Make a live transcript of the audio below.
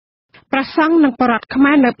ប្រសង់និងបរដ្ឋខ្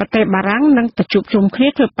មែរនៅប្រទេសបារាំងនឹងទៅជួបជុំគ្នា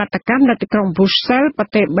ធ្វើបាតកម្មនៅទីក្រុងប៊ូសែលប្រ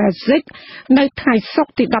ទេសបែលហ្សិកនៅថ្ងៃសុក្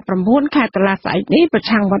រទី19ខែតុលាស្អែកនេះប្រ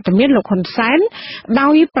ឆាំងវត្តមានលោកហ៊ុនសែនដោ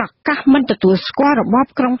យប្រកាសមិនទទួលស្គាល់របប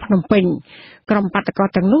ក្រុងភ្នំពេញក្រុមបាតកោ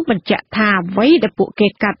ទាំងនោះបញ្ជាក់ថាអ្វីដែលពួកគេ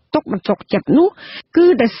កាត់ទុកមិនទុកចិត្តនោះគឺ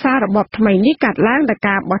ដោយសាររបបថ្មីនេះកាត់ឡើងដោយ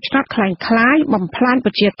ការបោះឆ្នោតคล้ายៗបំផ្លាញ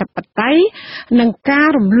ប្រជាធិបតេយ្យនិងការ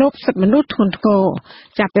រំលោភសិទ្ធិមនុស្សធ្ងន់ធ្ងរ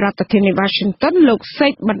ចាប់ពីរដ្ឋធានី Washington លោកសេ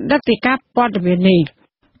កបណ្ឌិតរាយការណ៍ព័ត៌មាននេះ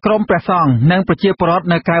ក្រមព្រះសង្ឃនិងប្រជាពលរដ្ឋ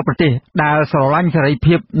នៅក្រៅប្រទេសដែលស្រឡាញ់សេរី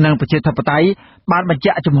ភាពនិងប្រជាធិបតេយ្យបានបញ្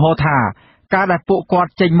ជាក់ជំហរថាការដែលពួកគា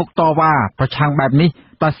ត់ចេញមុខតវ៉ាប្រឆាំងបែបនេះ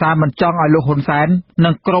ដោយសារមិនចង់ឲ្យលោកហ៊ុនសែននិ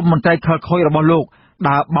ងក្រុមមន្ត្រីខិលខូចរបស់លោក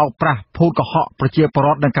ដើរបោកប្រាស់ភូតកុហកប្រជាពលរ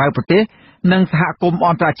ដ្ឋនៅក្រៅប្រទេសនិងសហគមន៍អ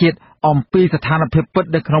ន្តរជាតិអំពីស្ថានភាពពិត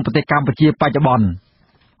នៅក្នុងប្រទេសកម្ពុជាបច្ចុប្បន្ន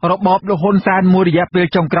របបលោកហ៊ុនសែនមួយរយៈពេល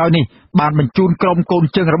ចុងក្រោយនេះបានបញ្ជូនក្រុមកូន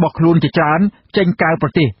ជើងរបស់ខ្លួនជាច្រើនចេញក្រៅប្រ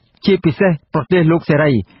ទេសជាពិសេសប្រទេសលោកសេ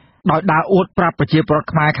រីដោយដើរអួតប្រាប់ប្រជាពលរដ្ឋ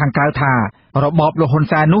ខ្មែរខាងក្រៅថារបបលោកហ៊ុន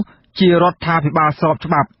សែននោះជារដ្ឋាភិបាលស្រប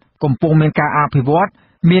ច្បាប់កំពុងមានការអភិវឌ្ឍ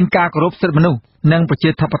មានការគោរពសិទ្ធិមនុស្សនិងប្រជា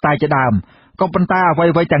ធិបតេយ្យជាដើមក៏ប៉ុន្តែអ្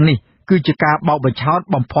វីៗទាំងនេះគឺជាការបោកបញ្ឆោត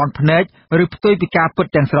បំភាន់ភ្នែកឬផ្ទុយពីការពិត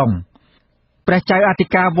ទាំងស្រុងព្រះចៅអធិ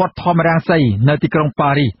ការវត្តធម្មរាំងសីនៅទីក្រុងប៉ា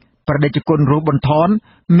រីសព្រះតេជគុណរស់បន្ថន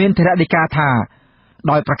មានធរណីកាថា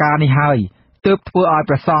ដោយប្រការនេះហើយទើបធ្វើឲ្យ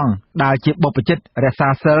ព្រះសង្ឃដែលជាបុព្វជិតរក្សា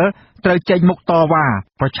សិលត្រូវចេញមុខតវ៉ា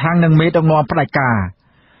ប្រឆាំងនឹងមេដឹកនាំផ្ដាច់ការ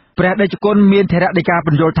ព្រះតេជគុណមានធរណីកាប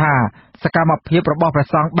ញ្យល់ថាសកម្មភាពរបស់ព្រះ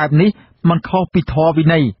សង្ឃបែបនេះមិនខុសពីធម៌វិ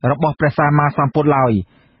ន័យរបស់ព្រះសម្មាសម្ពុទ្ធឡើយ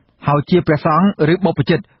ហើយជាព្រះសង្ឃឬបុព្វ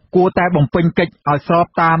ជិតគួរតែបំពេញកិច្ចឲ្យស្រប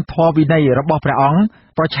តាមធម៌វិន័យរបស់ព្រះអង្គ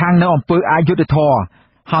ប្រឆាំងនឹងអំពើអយុត្តិធម៌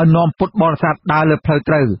ហើយនាំពុទ្ធបរិស័ទដើរលើផ្លូវ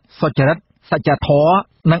ត្រូវសុចរិតសច្ចធម៌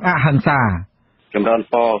និងអហិង្សាចម្រើន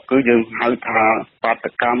ពរគឺយើងហៅថាបាត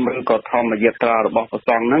កម្មឬក៏ធម្មយាត្រារបស់ព្រះ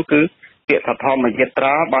សង្ឃហ្នឹងគឺពាក្យថាធម្មយាត្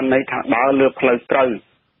រាបានន័យថាដើរលើផ្លូវត្រូវ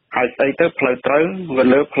ហើយស្អីទៅផ្លូវត្រូវវា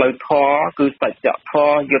លើផ្លូវធម៌គឺសច្ចធ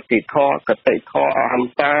ម៌យុត្តិធម៌កតិធម៌អហិ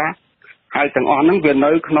ង្សាហើយទាំងអស់ហ្នឹងវា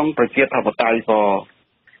នៅក្នុងប្រជាធិបតេយ្យពរ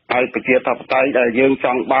ហើយប្រជាធិបតេយ្យដែលយើងច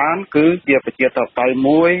ង់បានគឺជាប្រជាធិបតេយ្យ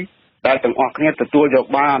មួយដែលទាំងអស់គ្នាទទួលយក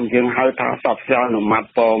បានយើងហៅថាសព្វសានុម័ត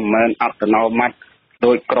ពរមិនមែនអត្តនោម័ត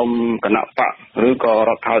ដោយក្រមគណៈបកឬក៏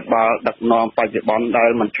រដ្ឋាភិបាលដឹកនាំបច្ចុប្បន្នដែល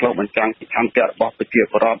មិនឆ្លុះបញ្ចាំងពីឆន្ទៈរបស់ប្រជា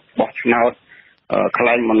ពលរដ្ឋបោះឆ្នោតខ្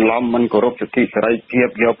លែងបន្លំមិនគោរពសិទ្ធិសេរីភាព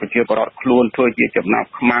យកប្រជាពលរដ្ឋខ្លួនធ្វើជាចំណាប់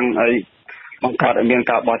ខ្មាំងអីបង្កើតឲ្យមាន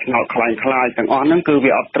ការបោះឆ្នោតខ្លាំងខ្លាយទាំងអស់ហ្នឹងគឺ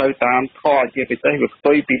វាអត់ត្រូវតាមធម៌ជាពិសេសវាផ្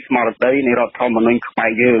ទុយពីស្មារតីនៃរដ្ឋធម្មនុញ្ញខ្មែ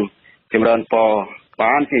រយើងចម្រើនពរ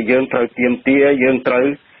បានជាយើងត្រូវទៀមទាយើងត្រូវ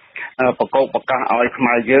ប្រកបប្រកាសឲ្យខ្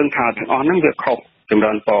មែរយើងថាទាំងអស់ហ្នឹងវាខុសចម្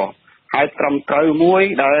រើនពរហើយត្រឹមត្រូវមួយ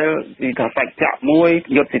ដែលនិយាយថាសច្ចៈមួយ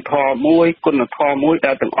យុត្តិធម៌មួយគុណធម៌មួយ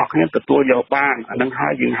ដែលទាំងអស់គ្នាទទួលយកបានអានឹងហើ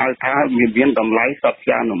យយើងហៅថាមានតម្លៃសព្វ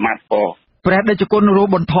សានុម័តពរព្រះតេជគុណរ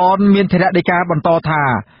ស់បន្ថនមានធរណីកាបន្តថា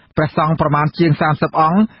ព្រះសង្ឃប្រមាណជាង30អ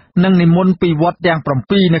ង្គនិងនិមន្តពីវត្តទាំង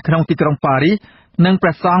7នៅក្នុងទីក្រុងប៉ារីសនិងព្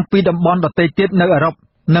រះសង្ឃពីតំបន់ដទៃទៀតនៅអឺរ៉ុប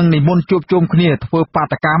និងនិមន្តជួបជុំគ្នាធ្វើបា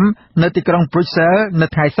តកម្មនៅទីក្រុងប្រូសែលនៅ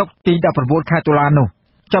ថ្ងៃសុក្រទី19ខែតុលានោះ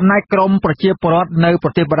ចំណែកក្រមប្រជាពលរដ្ឋនៅប្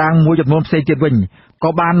រទេសបារាំងមួយចំនួនផ្សេងទៀតវិញក៏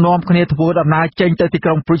បាននាំគ្នាធ្វើដំណើរចេញទៅទីក្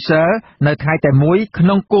រុងប្រូសែលនៅថ្ងៃតែមួយក្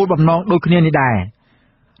នុងគោលបំណងដូចគ្នានេះដែរ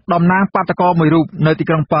តំណាងបាតកោមួយរូបនៅទី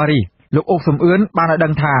ក្រុងប៉ារីសលោកអុកសំអឿនបានឲ្យដឹ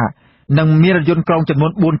ងថានឹងមានរថយន្តក្រុងចំនួ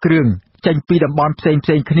ន4គ្រឿងចេញពីតំបន់ផ្សេង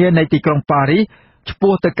គ្នានៃទីក្រុងប៉ារីសឆ្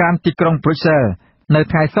ពោះទៅកាន់ទីក្រុងប្រូសែលនៅ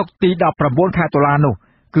ថ្ងៃសុក្រទី19ខែតុលានោះ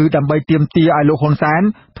គឺដើម្បីទាមទារឲ្យលោកហ៊ុនសែន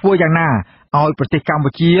ធ្វើយ៉ាងណាឲ្យប្រទេសកម្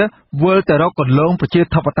ពុជាវិលទៅរកគន្លងប្រជា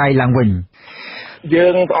ធិបតេយ្យឡើងវិញយើ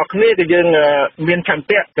ងបងប្អូនគ្នាគឺយើងមានឆន្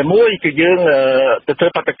ទៈតែមួយគឺយើងទៅធ្វើ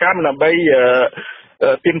បាតកម្មដើម្បី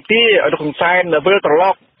ទាមទារឲ្យលោកហ៊ុនសែនវិលត្រឡ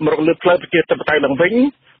ប់មករកលើផ្លូវប្រជាធិបតេយ្យឡើងវិញ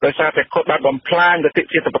ដោយសារតែគាត់បានបំផ្លាញលទ្ធិប្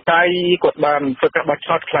រជាធិបតេយ្យគាត់បានធ្វើការបោះឆ្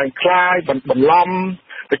នោតคล้ายៗបន្លំ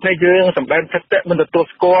ដូច្នេះយើងសម្ដែងឆន្ទៈមិនទទួល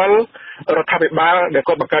ស្គាល់រដ្ឋាភិបាលដែល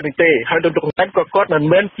គាត់បង្កើតនេះទេហើយលោកហ៊ុនសែនក៏គាត់មិន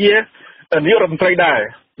មែនជានាយករដ្ឋមន្ត្រីដែរ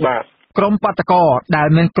បាទក្រុមបាតកោដែល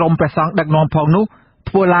មានក្រុមព្រះសង្ឃដឹកនាំផងនោះ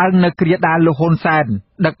ធ្វើឡើងនៅគ្រាដែលលោកហ៊ុនសែន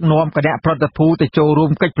ដឹកនាំគណៈប្រតិភូទៅចូលរួ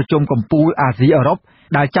មកិច្ចប្រជុំកំពូលអាស៊ីអឺរ៉ុប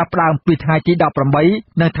ដែលចាប់ផ្ដើមពីថ្ងៃទី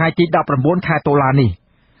18និងថ្ងៃទី19ខែតុលានេះ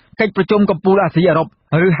កិច្ចប្រជុំកំពូលអាស៊ីអឺរ៉ុប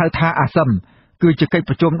ឬហៅថាអាស៊ឹមគឺជាកិច្ច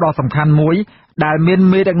ប្រជុំដ៏សំខាន់មួយដែលមាន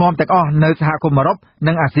មេដឹកនាំទាំងអស់នៅសហគមន៍អឺរ៉ុប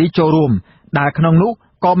និងអាស៊ីចូលរួមដែលក្នុងនោះ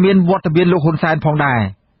ក៏មានវត្តមានលោកហ៊ុនសែនផងដែរ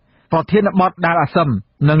ប្រធានបទដែលអាស៊ឹម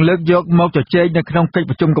នឹងលើកយកមកជជែកនៅក្នុងកិច្ច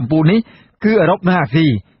ប្រជុំកំពូលនេះគឺអឺរ៉ុបនិងអាស៊ី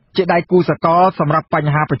ជាដៃគូសកលសម្រាប់ប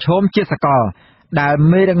ញ្ហាប្រឈមជាសកលដែល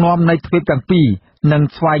មេដឹកនាំនៃទ្វីបទាំងពីរនឹង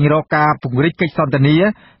ស្វែងរកការពង្រីកកិច្ចសន្ទនា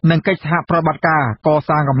និងកិច្ចសហប្រតិបត្តិការក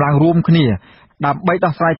សាងកម្លាំងរួមគ្នា ដើម្បី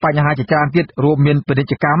ដោះស្រាយបញ្ហាជាច្រើនទៀតរួមមានពាណិ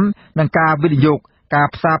ជ្ជកម្មនិងការវិនិយោគការ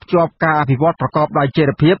ផ្សារភ្ជាប់ការអភិវឌ្ឍប្រកបដោយចី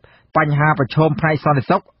រភាពបញ្ហាប្រឈមផ្នែកសន្តិ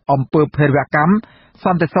សុខអំពើភេរវកម្មស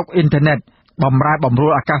ន្តិសុខអ៊ីនធឺណិតបម្រែបម្រួ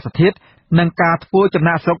លអាកាសធាតុនិងការធ្វើចំ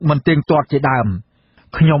ណាកស្រុកមិនទៀងទាត់ជាដើម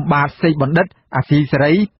ខ្ញុំបាទសេកបណ្ឌិតអាស៊ីសេ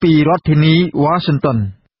រីពីរដ្ឋធានី Washington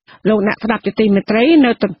លោកអ្នកស្ដាប់ជាទីមេត្រី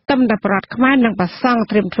នៅទន្ទឹមតែប្រដ្ឋខ្មែរនិងប្រសង់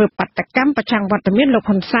ត្រៀមធ្វើបាតកម្មប្រឆាំងវត្តមានលោក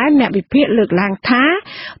ហ៊ុនសែនអ្នកវិភាគលើកឡើងថា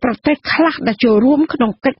ប្រទេសខ្លះដែលចូលរួមក្នុ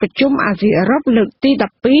ងកិច្ចប្រជុំអាស៊ីអឺរ៉ុបលើកទី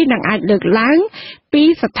12នឹងអាចលើកឡើងពី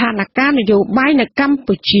ស្ថានភាពនយោបាយនៅកម្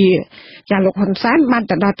ពុជាចាលោកហ៊ុនសែនបាន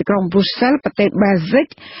ទៅដល់ទីក្រុងប្រ៊ុយសែលប្រទេសបែលហ្សិក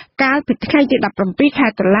កាលពីថ្ងៃទី17ខែ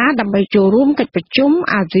តុលាដើម្បីចូលរួមកិច្ចប្រជុំ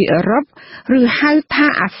អាស៊ីអឺរ៉ុបឬហៅថា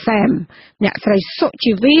អាសែមអ្នកស្រីសុ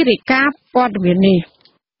ជីវីរាយការណ៍ព័ត៌មាននេះ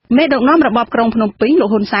មេដឹកនាំរបបក្រុងភ្នំពេញលោក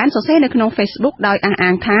ហ៊ុនសែនសរសេរនៅក្នុង Facebook ដោយអះអា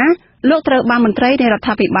ងថាលោកត្រូវបានមន្ត្រីនៃរដ្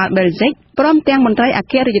ឋាភិបាលបែលហ្សិកព្រមទាំងមន្ត្រីអ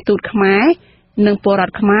គ្គរដ្ឋទូតខ្មែរនិងពលរ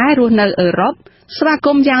ដ្ឋខ្មែររស់នៅអឺរ៉ុបស្វាគ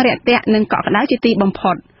មន៍យ៉ាងរាក់ទាក់និងកក់ក្ដៅជាទីបំ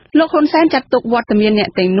ផុតលោកហ៊ុនសែនចាត់ទុកវត្តមានអ្នក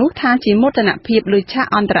ទាំងនោះថាជាមោទនភាពលើឆាក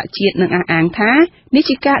អន្តរជាតិនិងអះអាងថានេះ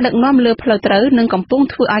ជាការដឹកនាំលើផ្លូវត្រូវនិងកំពុង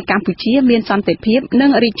ធ្វើឲ្យកម្ពុជាមានសន្តិភាពនិង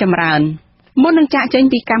រីកចម្រើនមុននឹងចាកចេញ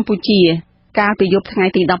ពីកម្ពុជាកាលពីយប់ថ្ងៃ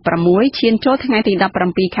ទី16ឈានចូលថ្ងៃទី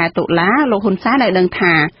17ខែតុលាលោកហ៊ុនសែនបានដឹង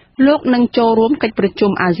ថាលោកនឹងចូលរួមកិច្ចប្រ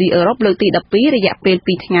ជុំអាស៊ីអឺរ៉ុបលើកទី12រយៈពេល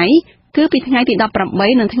2ថ្ងៃគឺពីថ្ងៃទី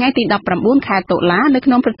18និងថ្ងៃទី19ខែតុលានៅក្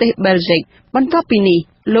នុងប្រទេសបែលហ្សិកបន្ទាប់ពីនេះ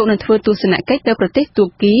លោកនឹងធ្វើទស្សនកិច្ចទៅប្រទេសទួរ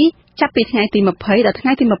គីចាប់ពីថ្ងៃទី20ដល់ថ្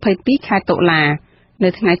ងៃទី22ខែតុលានៅ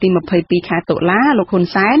ថ្ងៃទី22ខែតុលាលោកហ៊ុន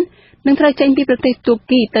សែននឹងត្រូវចេញពីប្រទេសទួរ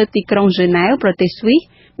គីទៅទីក្រុងហ្សឺណែវប្រទេសស្វីស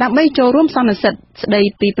ដើម្បីចូលរួមសន្និសីទស្ដី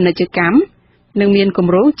ពីពាណិជ្ជកម្មនិងមានគ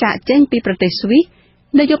ម្រោងចាកចេញពីប្រទេសស្វីស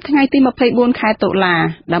នៅយប់ថ្ងៃទី24ខែតុលា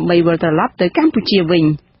ដើម្បីវិលត្រឡប់ទៅកម្ពុជាវិញ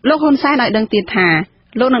លោកហ៊ុនសែនបានដឹងទៀតថា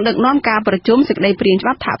លោកនឹងដឹកនាំការប្រជុំសេចក្តីព្រាងច្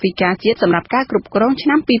បាប់ថវិកាជាតិសម្រាប់ការគ្រប់គ្រងឆ្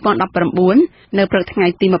នាំ2019នៅព្រឹកថ្ងៃ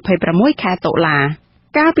ទី26ខែតុលា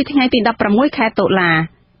កាលពីថ្ងៃទី16ខែតុលា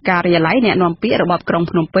ការិយាល័យអ្នកនាំពាក្យរបបក្រុង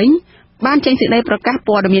ភ្នំពេញបានចេញសេចក្តីប្រកាស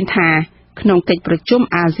ព័ត៌មានថាក្នុងកិច្ចប្រជុំ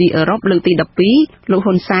អាស៊ីអឺរ៉ុបលើកទី12លោក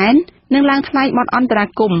ហ៊ុនសែននឹងឡើងថ្លែងបទអន្តរា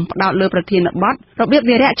គមន៍ផ្ដោតលើប្រធានបទរបៀប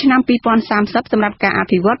វារៈឆ្នាំ2030សម្រាប់ការអ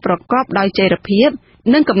ភិវឌ្ឍប្រកបដោយចីរភាព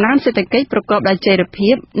និងកំណើនសេដ្ឋកិច្ចប្រកបដោយចីរភា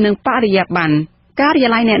ពនិងបរិយាបន្នការិយា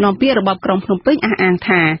ល័យអ្នកនាំពាក្យរបបក្រុងភ្នំពេញអះអាង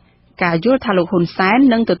ថាការយល់ថាលោកហ៊ុនសែន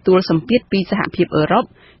នឹងទទួលសម្ពាធពីសហភាពអឺរ៉ុប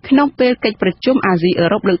ក្នុងពេលកិច្ចប្រជុំអាស៊ីអឺ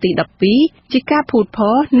រ៉ុបលើកទី12ជាការភូតភ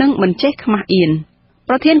រនិងមិនចេះខ្មាស់អៀន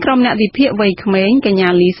ប្រធានក្រុមអ្នកវិភាគវ័យក្មេងកញ្ញា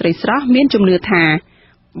លីស្រីស្រស់មានជំនឿថា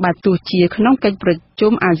បើទោះជាក្នុងកិច្ចប្រ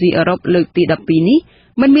ជុំអាស៊ីអឺរ៉ុបលើកទី12នេះ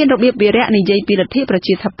មិនមានរបៀបវារៈនិយាយពីលទ្ធិប្រ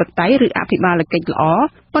ជាធិបតេយ្យឬអភិបាលកិច្ចល្អ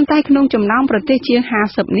ប៉ុន្តែក្នុងចំណោមប្រទេសជាង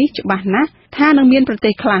50នេះច្បាស់ណាស់ថានឹងមានប្រទេ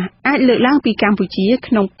សខ្លះអាចលើកឡើងពីកម្ពុជា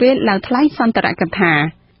ក្នុងពេលឡើងថ្លែងសន្ទរកថា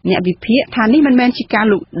អ្នកវិភាគថានេះមិនមែនជាការ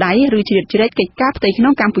លូកដៃឬជ្រៀតជ្រែកកិច្ចការផ្ទៃក្នុ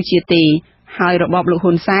ងកម្ពុជាទេហើយរបបលោក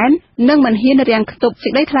ហ៊ុនសែននឹងមិនហ៊ានរាំងខ្ទប់សេ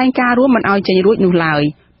ចក្តីថ្លែងការណ៍រួមមិនឲ្យចេញរួចនោះឡើយ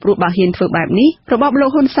ព្រោះបើហ៊ានធ្វើបែបនេះរបបលោក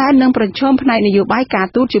ហ៊ុនសែននឹងប្រឈមផ្នែកនយោបាយការ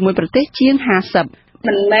ទូតជាមួយប្រទេសជាង50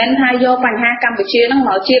មិនមែនថាយកបញ្ហាកម្ពុជានឹងម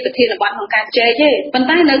កជាប្រធានបទក្នុងការជែកទេប៉ុន្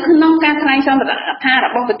តែនៅក្នុងការថ្លែងសន្ទរកថារ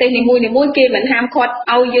បស់ប្រទេសនីមួយៗគេមិនហាមឃាត់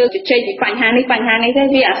ឲ្យយើងជជែកពីបញ្ហានេះទេ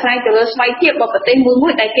វាអាស្រ័យទៅលើស្វ័យភាពរបស់ប្រទេសមួ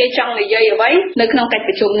យដែលគេចង់និយាយអ្វីនៅក្នុងកិច្ច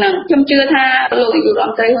ប្រជុំហ្នឹងខ្ញុំជឿថាលោកនាយករដ្ឋម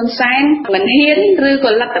ន្ត្រីហ៊ុនសែនមិនហ៊ានឬក៏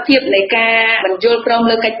លទ្ធភាពនៃការបញ្យល់ព្រម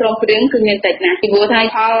លើកិច្ចព្រមព្រៀងគឺមានតិចណាស់ពីព្រោះថា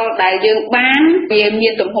ផលដែលយើងបានវាមា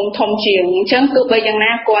នទំហំធំជាងអញ្ចឹងទោះបីយ៉ាង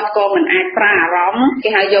ណាគាត់ក៏មិនអាចប្រាអារម្មណ៍គេ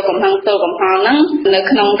ហៅយកកំហឹងទល់កំហល់ហ្នឹងនៅ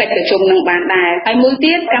ក្នុងកិច្ចប្រជុំនឹងបានដែរហើយមួយ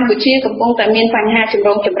ទៀតកម្ពុជាកំពុងតែមានបញ្ហាចម្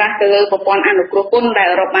រូងចម្រាសទៅលើប្រព័ន្ធអនុគ្រោះពន្ធដែល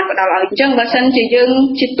អឺរ៉ុបបានផ្ដល់ឲ្យអញ្ចឹងបើសិនជាយើង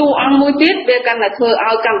ជាតួអង្គមួយទៀតវាកាន់តែធ្វើ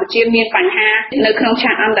ឲ្យកម្ពុជាមានបញ្ហានៅក្នុង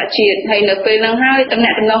ឆាកអន្តរជាតិហើយនៅពេលហ្នឹងហើយតំណែ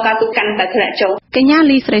ងការទូតកាន់តែធ្លាក់ចុះកញ្ញា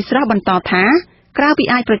លីស្រីស្រស់បន្តថាក្រៅពី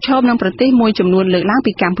អាចប្រឈមនឹងប្រទេសមួយចំនួនលើកឡើង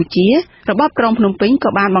ពីកម្ពុជារបបក្រុងភ្នំពេញក៏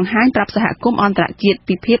បានបង្ហាញប្រាប់សហគមន៍អន្តរជាតិ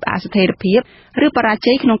ពីភាពអស្ថិរភាពឬបរា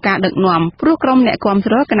ជ័យក្នុងការដឹកនាំព្រោះក្រុមអ្នកគាំ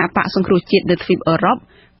ទ្រគណៈបកសង្គ្រោះជាតិនៅទ្វីបអឺរ៉ុប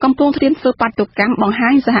កំពុងត្រៀមធ្វើបាតុកម្មបង្ហា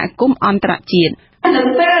ញសហគមន៍អន្តរជាតិនៅ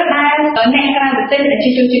ពេលដែលអ្នកក្រៅប្រទេសប្រជា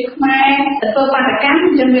ជនជាតិខ្មែរធ្វើបាតុកម្ម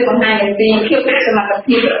ជំនឿបង្ហាញពីភាពអសមត្ថ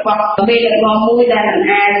ភាពរបស់វេទិកាមួយដែលមិន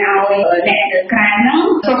អាចឲ្យអ្នកនៅក្រៅហ្នឹង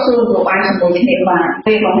សុខសួរនយោបាយជាមួយគ្នាបាន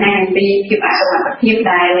វាបង្ហាញពីភាពអសមត្ថភាព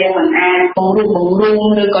ដែលយើងមិនអាចបង្រួម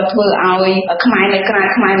ឬក៏ធ្វើឲ្យខ្មែរនៅក្រៅ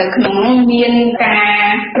ខ្មែរនៅក្នុងមានការ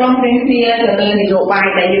ព្រមព្រៀងគ្នាទៅលើនយោបាយ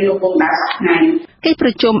ដែលយើងកំពុងដើរស្ថានកិច្ចប្រ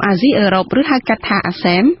ជុំអាស៊ីអឺរ៉ុបឬហៅកាត់ថាអា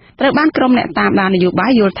ស៊ែមត្រូវបានក្រុមអ្នកតាមដាននយោបា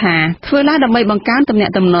យយល់ថាធ្វើឡើងដើម្បីបង្កើនទំនា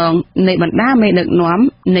ក់ទំនងនៃបណ្ដាមេដឹកនាំ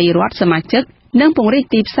នៃរដ្ឋសមាជិកនិងពង្រីក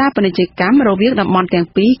ទីផ្សារពាណិជ្ជកម្មរវាងតំបន់ទាំង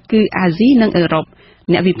ពីរគឺអាស៊ីនិងអឺរ៉ុប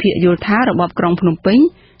អ្នកវិភាគយល់ថារបបក្រុងភ្នំពេញ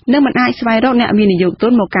នៅមិនអាចស្វែងរកអ្នកវិនិយោគទុ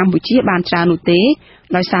នមកកម្ពុជាបានច្រើននោះទេ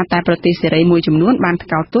ដោយសារតែប្រទេសសេរីមួយចំនួនបានថ្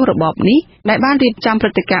កោលទោសរបបនេះដែលបានរៀបចំព្រឹ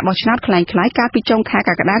ត្តិការណ៍បោះឆ្នោតคล้ายៗកាលពីចុងខែ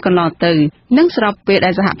កក្កដាកន្លងទៅនិងស្របពេលដែ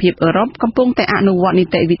លសហភាពអឺរ៉ុបកំពុងតែអនុវត្តនី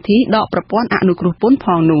តិវិធីដកប្រព័ន្ធអនុគ្រោះពន្ធផ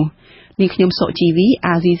ងនោះនេះខ្ញុំសុជីវី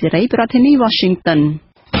អាស៊ីសេរីប្រធានាធិបតី Washington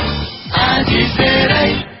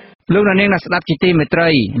លោកអ្នកនាងអ្នកស្ដាប់ជាទីមេត្រី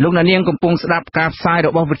លោកអ្នកនាងកំពុងស្ដាប់ការផ្សាយរ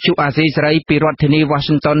បស់វិទ្យុអាស៊ីសេរីពីរដ្ឋធានី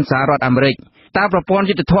Washington សហរដ្ឋអាមេរិកតើប្រព័ន្ធ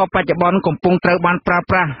យុត្តិធម៌បច្ចុប្បន្នកំពុងត្រូវបានប្រើ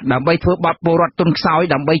ប្រាស់ដើម្បីធ្វើបាបពលរដ្ឋទុនខ្សោយ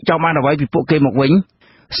ដើម្បីចោទបានអ្វីពីពួកគេមកវិញ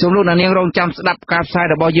សូមលោកអ្នកនាងរងចាំស្ដាប់ការផ្សាយ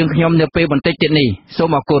របស់យើងខ្ញុំនៅពេលបន្តិចទៀតនេះសូម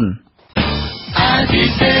អរគុណ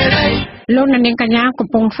លោកអ្នកនាងកញ្ញាកំ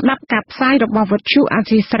ពុងស្ដាប់ការផ្សាយរបស់វិទ្យុអា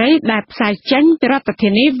ស៊ីសេរីដែលផ្សាយចេញពីរដ្ឋធា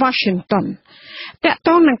នី Washington តាក់ទ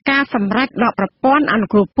ងនឹងការសម្រេចដកប្រព័ន្ធអនុ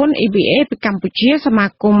គ្រោះពន្ធ EBA ពីកម្ពុជាសមា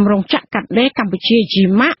គមរោងចក្រកាត់ដេរកម្ពុជា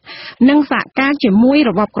GMAC និងសហការជាមួយ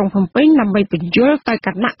របបក្រុងភ្នំពេញដើម្បីបញ្យល់ទៅគ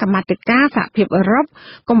ណៈកម្មាធិការសហភាពអឺរ៉ុប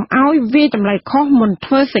កុំឲ្យវាយតម្លៃខុសមុន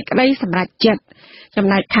ធ្វើសេចក្តីសម្រេចចិត្តចំ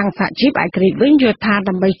ណែកខាងសហជីពឯករាជ្យវិញយល់ថា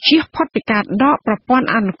ដើម្បីជៀសផុតពីការដកប្រព័ន្ធ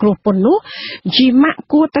អនុគ្រោះពន្ធនោះ GMAC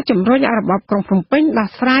គួរតែជំរុញឲ្យរបបក្រុងភ្នំពេញដោះ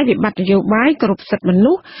ស្រាយវិបត្តិនយោបាយគោរពសិទ្ធិម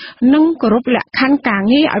នុស្សនិងគោរពលក្ខខណ្ឌការ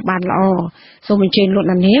ងារឲ្យបានល្អសូមអញ្ជើញលោក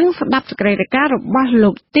នាងស្ដាប់សេចក្តីរាយការណ៍របស់លោ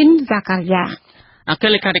កទីនហ្សាការីយ៉ាអគ្គ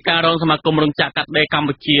លេខាធិការរងសមាគមរោងចក្រកាត់ដេរកម្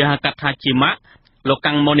ពុជាហៅកាត់ថា GMAC លោក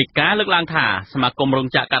កាំងម៉ូនីកាលើកឡើងថាសមាគមរោង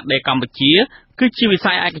ចក្រកាត់ដេរកម្ពុជាគឺជាវិ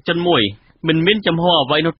ស័យឯកជនមួយមិនមានចំហអ្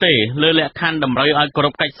វីនោះទេលើលក្ខខណ្ឌតម្រូវឲ្យគោរ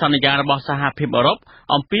ពកិច្ចសន្យារបស់សហភាពអឺរ៉ុប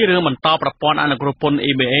អំពីរឿងបន្តប្រព័ន្ធអនុគ្រោះពន្ធ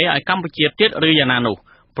EBA ឲ្យកម្ពុជាទៀតឬយ៉ាងណានោះ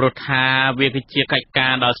ព្រោះថាវាគឺជាកិច្ចកា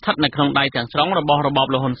រដែលស្ថិតនៅក្នុងដៃទាំងស្រុងរបស់របប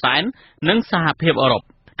លហ៊ុនសែននិងសហភាពអឺរ៉ុប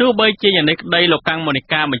ទោះបីជាយ៉ាងនេះក្តីលោកកាំងម៉ូនី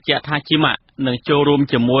កាបញ្ជាក់ថា GMAC នឹងចូលរួម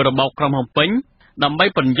ជាមួយរបបក្រុងភ្នំពេញដើម្បី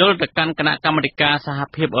ពន្យល់ទៅកាន់គណៈកម្មាធិការសហ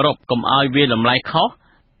ភាពអឺរ៉ុបកុំឲ្យវាតម្លៃខុស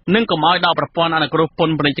និងកុំឲ្យដកប្រព័ន្ធអនុគ្រោះព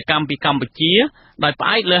ន្ធពាណិជ្ជកម្មពីកម្ពុជាដោយផ្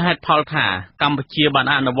អែកលើហេតុផលថាកម្ពុជាបាន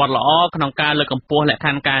អនុវត្តល្អក្នុងការលើកកម្ពស់លក្ខខ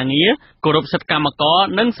ណ្ឌការងារគោរពសិទ្ធិកម្មករ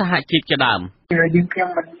និងសហជីពជាដើមយើងខ្ញុំ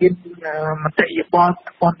មិនមានមតិយោបល់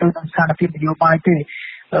ព័ន្ធទៅនឹងស្ថានភាពនយោបាយទេ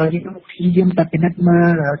យើងព្យាយាមតែពិនិត្យមើ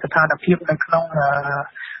លស្ថានភាពនៅក្នុង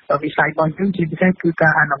វិស័យរបស់យើងជាពិសេសគឺកា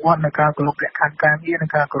រអនុវត្តនៃការគោរពលក្ខខណ្ឌការងារនិ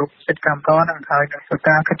ងការគោរពសិទ្ធិកម្មករនិងហើយនឹង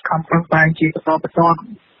ការខិតខំប្រឹងប្រែងជាបន្ត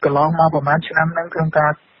កន្លងមកប្រហែលឆ្នាំហ្នឹងក្នុងកា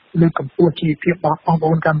រលើកកម្ពស់ជីវភាពរបស់បងប្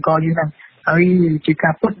អូនកម្មករយើងហ្នឹងហើយជាកា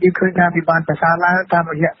រពិតយើងឃើញថាវាបានប្រសើរឡើងតាម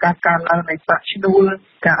រយៈការកើនឡើងនៃប្រាក់ឈ្នួល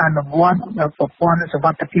ការអនុវត្តប្រព័ន្ធសុវ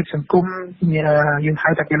ត្ថិភាពសង្គមយើងហៅ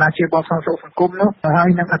ថាកីឡាជាបបសង្គ្រោះសង្គមនោះហើយ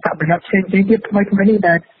នឹងអត្ថប្រយោជន៍ផ្សេងៗទៀតថ្មីៗនេះ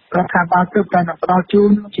ដែលរដ្ឋាភិបាលទើបតែផ្ដល់ជូ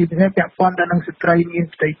នជាពិសេសពាក់ព័ន្ធទៅនឹងស្ត្រីមាន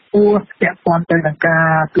ស្ត្រីពោះពាក់ព័ន្ធទៅនឹងការ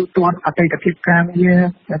ទូទាត់អតីតភាពការងារ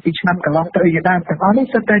ពីឆ្នាំកន្លងទៅជាដើមទាំងអស់នេះ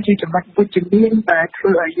សុទ្ធតែជាចំណុចវិជ្ជមានដែលធ្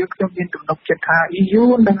វើឲ្យយើងខ្ញុំមានទំនុកចិត្តថា EU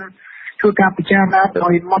នឹងធ្វើការពិចារណាដោ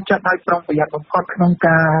យមកចាត់ឲ្យប្រុងប្រយ័ត្នបំផុតក្នុង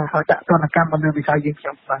ការដាក់ទណ្ឌកម្មលើវិស័យយើងខ្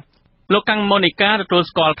ញុំបាទលោកកាំងម៉ូនីកាទទួល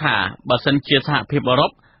ស្គាល់ថាបើសិនជាសហភាពអឺរ៉ុ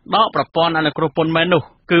បដកប្រព័ន្ធអនុគ្រោះពន្ធមែននោះ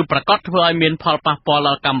គឺប្រកាសធ្វើឲ្យមានផលប៉ះពាល់ដ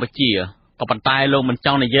ល់កម្ពុជាក៏ប៉ុន្តែលោកមិនច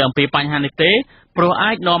ង់និយាយអំពីបញ្ហានេះទេព្រោះ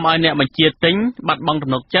អាចនាំឲ្យអ្នកបញ្ជាទិញបាត់បង់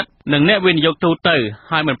ទំនុកចិត្តនិងអ្នកវិនិយោគទូទៅ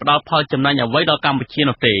ហើយមិនផ្ដល់ផលចំណេញអ្វីដល់កម្ពុជា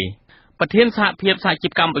នោះទេប្រធានសហភាពសហជី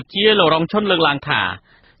ពកម្ពុជាលោករងឈុនលើកឡើងថា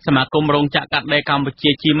សមាគមរោងចក្រកាត់ដេរកម្ពុជា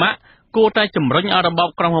GMAC គួរតែជំរុញឲ្យរបប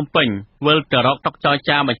ក្រុងភ្នំពេញវិលទៅរកតុចរ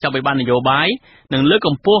ចាបញ្ចប់វិបត្តិនយោបាយនិងលើកក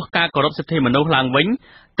ម្ពស់ការគោរពសិទ្ធិមនុស្សឡើងវិញ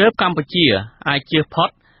ទើបកម្ពុជាអាចជៀសផុត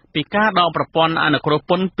ពីការដកប្រព័ន្ធអនុគ្រោះ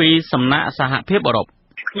ពន្ធពីសំណាក់សហភាពអឺរ៉ុប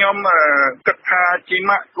ខ្ញុំគិតថា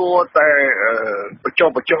GMAC គួរតែបញ្ចុះ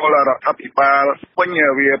បញ្ចូលរដ្ឋាភិបាលវិញ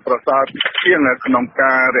វាប្រសើរជាងក្នុង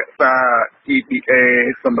ការរក្សា EBA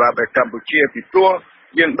សម្រាប់កម្ពុជាពីព្រោះ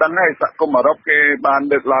យើងដឹងហើយសហគមន៍អឺរ៉ុបគេបាន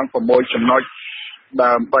លើកឡើង6ចំណុច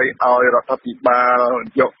ដើម្បីឲ្យរដ្ឋាភិបាល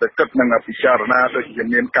យកទៅគិតនិងពិចារណាដូចជា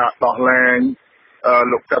មានការដោះលែង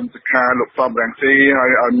លោកកឹមសុខាលោកសំរងស៊ីហើ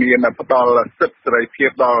យឲ្យមានផ្ដល់សិទ្ធិសេរីភាព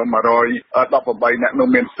ដល់118អ្នកនោះ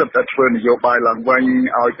មានសិទ្ធិធ្វើនយោបាយឡើងវិញ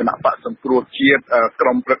ឲ្យគណៈបកសង្គ្រោះជាតិក្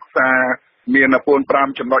រុមប្រឹក្សាមាន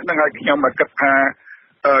4-5ចំណុចហ្នឹងហើយខ្ញុំគិតថា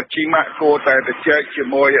GMAC គួរតែទៅជែកជា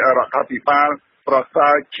មួយរដ្ឋាភិបាលប្រសើ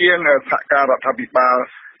រជាងសហការរដ្ឋាភិបាល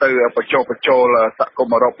ទៅបញ្ចុះបញ្ចូលសហគម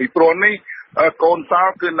ន៍អឺរ៉ុបពីព្រោះនេះកូនសោ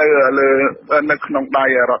គឺនៅក្នុងដៃ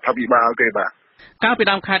រដ្ឋាភិបាលទេបាទកាលពី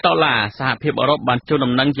ដើមខែតុលាសហភាពអឺរ៉ុបបានជូន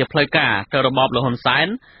ដំណឹងជាផ្លូវការទៅរបបលហ៊ុនសែន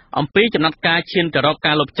អំពីចំណាត់ការឈានទៅរក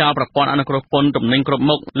ការលុបចោលប្រព័ន្ធអនុគ្រោះពន្ធទំនិញគ្រប់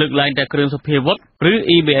មុខលើកលែងតែគ្រឿងសព្វាវុធឬ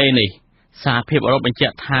EBA នេះសហភាពអឺរ៉ុបបញ្ជា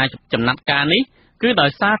ក់ថាចំណាត់ការនេះគឺដោ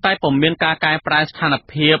យសារតែពុំមានការកែប្រែស្ថាន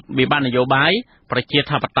ភាពវិបត្តិនយោបាយប្រជា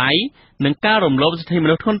ធិបតេយ្យនិងការរំលោភសិទ្ធិម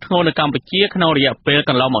នុស្សធ្ងន់ធ្ងរនៅកម្ពុជាក្នុងរយៈពេល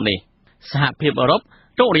កន្លងមកនេះសហភាពអឺរ៉ុប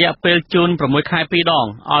ទុករយៈពេលជូន6ខែ2ដង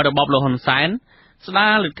ឲ្យរបបលហ៊ុនសែន ស្ដា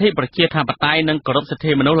រលទ្ធិប្រជាធិបតេយ្យនិងគោរពសិទ្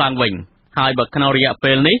ធិមនុស្សឡើងវិញហើយបើក្នុងរយៈ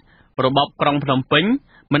ពេលនេះរបបក្រុងភ្នំពេញ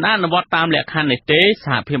មិនអនុវត្តតាមលក្ខខណ្ឌនេះទេស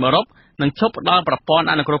ហភាពអឺរ៉ុបនឹងឈប់ផ្ដល់ប្រព័ន្ធ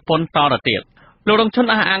អនុគ្រោះពន្ធតទៅទៀតលោករងឈុន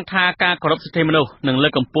អះអាងថាការគោរពសិទ្ធិមនុស្សនិងលើ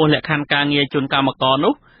កកម្ពស់លក្ខខណ្ឌការងារជូនកម្មករ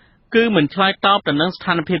នោះគឺមិនឆ្លើយតបទៅនឹងស្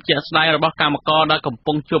ថានភាពជាក់ស្ដែងរបស់កម្មករដែលកំ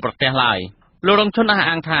ពុងជួបប្រទះឡើយលោករងឈុនអះ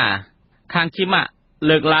អាងថាខាងជីម៉ាក់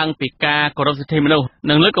លើកឡើងពីការគោរពសិទ្ធិមនុស្ស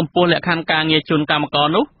និងលើកកម្ពស់លក្ខខណ្ឌការងារជូនកម្មករ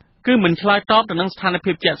នោះគឺមិនឆ្លើយតបទៅនឹងស្ថាន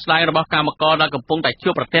ភាពជាក់ស្ដែងរបស់កម្មករដែលកំពុងតែជួ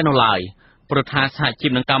បប្រទះនោះឡើយព្រោះថាសហជី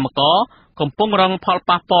ពនិងកម្មករកំពុងរងផល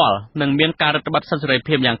ប៉ះពាល់និងមានការរឹតបន្តឹងសិទ្ធិសេរី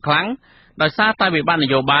ភាពយ៉ាងខ្លាំងដោយសារតែវិបត្តិន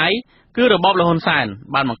យោបាយគឺរបបលហ៊ុនសែន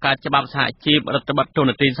បានបង្កើតច្បាប់សហជីពរដ្ឋបတ်ទូ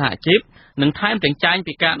នាទីសហជីពនិងថែមទាំងចែង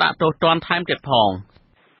ពីការដាក់ទោសទណ្ឌថែមទៀតផង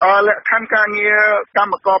លក្ខខណ្ឌការងារក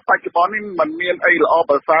ម្មករបច្ចុប្បន្ននេះมันមានអីល្អ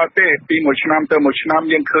ប្រសើរទេពីមួយឆ្នាំទៅមួយឆ្នាំ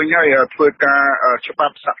យើងឃើញហើយធ្វើការច្បា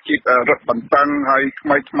ប់សហជីពរឹតបន្តឹងហើយ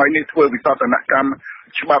ថ្មីនេះធ្វើវិសោធនកម្ម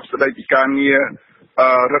ច្បាប់ស្តីពីការងារ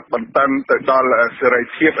រឹតបន្តឹងទៅដល់សេរី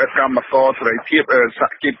ភាពកម្មករសេរីភាពស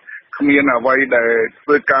ហជីពគ្មានអ្វីដែលធ្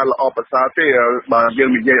វើការល្អប្រសើរទេបើយើ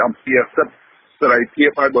ងនិយាយអំពីសិទ្ធិសេរីភាព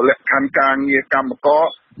ហើយបើលក្ខខណ្ឌការងារកម្មករ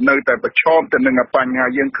នៅតែប្រឈមទៅនឹងបញ្ហា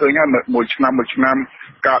យើងឃើញហើយមួយឆ្នាំ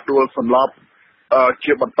ការដួលសន្លប់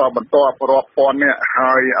ជាបន្តរាប់ពាន់នាក់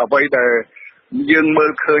ហើយអ្វីដែលយើងមើ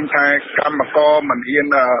លឃើញថាកម្មករមិនហ៊ាន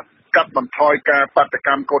កាត់បន្ថយការបាតក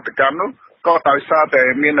ម្មកោតកម្មនោះក៏ដោយសារតែ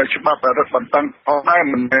មានច្បាប់រឹតបន្តឹងផងដែរ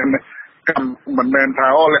មិនមែនថា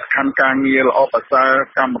លក្ខខណ្ឌការងារល្អប្រសើរ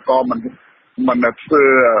កម្មករមិនធ្វើ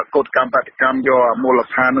កោតកម្មបាតកម្មយកមូល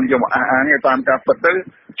ដ្ឋាននឹងយកមកអះអាងតាមការពិតទៅ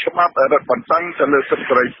ច្បាប់រឹតបន្តឹងទៅលើសិទ្ធិ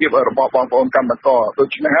សេរីភាពរបស់បងប្អូនកម្មករដូ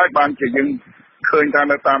ច្នេះហើយបានជាយើងឃើញថា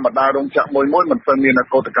នៅតាមបណ្ដារោងចក្រមួយមិនទាន់មាន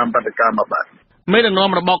កោតកម្មបាតកម្មមកបាទមេដឹកនាំ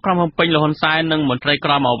របបក្រុងភ្នំពេញលហ៊ុនសែននិងមន្ត្រី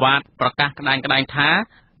ក្រមអាវ៉ាតប្រកាសក្តាញ់ថា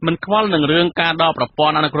មិនខ្វល់នឹងរឿងការដកប្រព័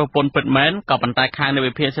ន្ធអនុគ្រោះពន្ធពិតមែនក៏ប៉ុន្តែខាងនៃ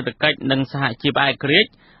វិភាគសេដ្ឋកិច្ចនិងសហជីពឯករាជ្យ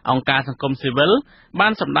អង្គការសង្គមស៊ីវិលបា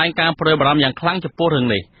នសម្ដែងការព្រួយបារម្ភយ៉ាងខ្លាំងចំពោះរឿង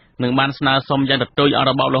នេះនិងបានស្នើសុំយ៉ាងទទូចឲ្យ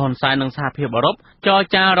របបលហ៊ុនសែននិងសហភាពអឺរ៉ុបចរ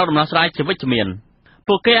ចារកដំណោះស្រាយជាវិជ្ជមាន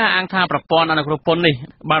ពួកគេអះអាងថាប្រព័ន្ធអនុគ្រោះពន្ធនេះ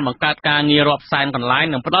បានបង្កើតការងាររាប់សែនកន្លែង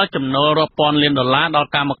និងផ្ដល់ចំណូលរាប់ពាន់លានដុល្លារដល់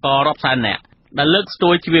កម្មកររាប់សែននាក់ដែលលើកស្ទួ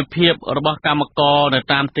យជីវភាពរបស់កម្មករនៅ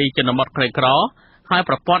តាមទីជនបទក្រីក្រហើយ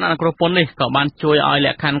ប្រព័ន្ធអនុគ្រោះពន្ធនេះក៏បានជួយឲ្យល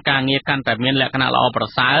ក្ខខណ្ឌការងារកាន់តែមានលក្ខណៈល្អប្រ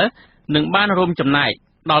សើរនិងបានរួមចំណែក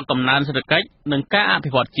ដល់កំណើនសេដ្ឋកិច្ចនិងការអ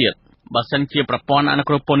ភិវឌ្ឍជាតិបើសិនជាប្រព័ន្ធអនុ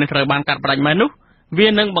គ្រោះពន្ធនេះត្រូវបានកាត់ផ្តាច់មែននោះវា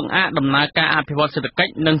នឹងបង្អាក់ដំណើរការអភិវឌ្ឍសេដ្ឋកិច្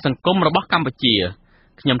ចនិងសង្គមរបស់កម្ពុជា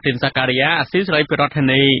ខ្ញុំទីនសាការីយ៉ាអាស៊ីសេរីពីរដ្ឋធា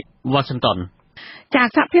នី Washington ចា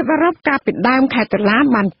សហភាពអឺរ៉ុបកាលពីដើមខែតុលា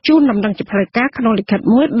បានជូនដំណឹងជាផ្លូវការក្នុងលិខិត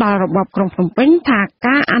មួយដល់របបក្រុងភ្នំពេញថា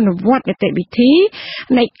ការអនុវត្តនីតិវិធី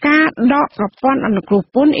នៃការដកប្រព័ន្ធអនុគ្រោះ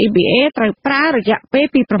ពន្ធ EBA ត្រូវប្រើរយៈពេល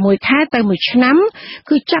ពី6ខែទៅ1ឆ្នាំ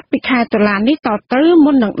គឺចាប់ពីខែតុលានេះតទៅ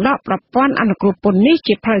មុននឹងដកប្រព័ន្ធអនុគ្រោះពន្ធនេះ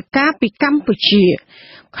ជាផ្លូវការពីកម្ពុជា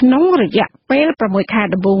ក្នុងរយៈពេល6ខែ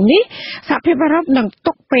ដំបូងនេះសហភាពអឺរ៉ុបនឹង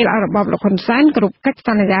ទុកពេលឲ្យរបបលោកហ៊ុនសែនគ្រប់កិច្ចស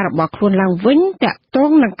ន្យារបស់ខ្លួនឡើងវិញតាក់ទ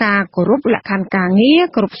ងនឹងការគោរពលក្ខខណ្ឌការងារ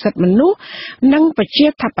គ្រប់សិទ្ធិមនុស្សនិងប្រជា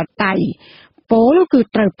ធិបតេយ្យពលគឺ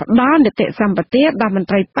ត្រូវផ្ដល់នីតិសម្បទាដល់មន្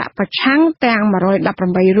ត្រីបកប្រឆាំងទាំង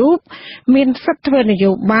118រូបមានសិទ្ធិធ្វើន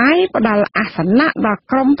យោបាយផ្ដល់អាសនៈដល់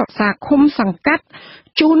ក្រុមប្រឹក្សាឃុំសង្កាត់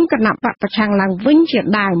ជូនគណៈបកប្រឆាំងឡើងវិញជា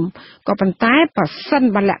ដើមក៏ប៉ុន្តែប្រសិន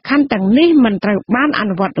បើលក្ខខណ្ឌទាំងនេះមិនត្រូវបានអ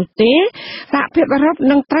នុវត្តនោះទេសហភាពអឺរ៉ុប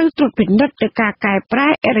នឹងត្រូវត្រួតពិនិត្យទៅការកែប្រែ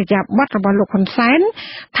អរិយាប័ត្ររបស់លោកហ៊ុនសែន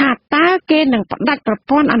ថាតើគេនឹងផ្ដាច់ប្រ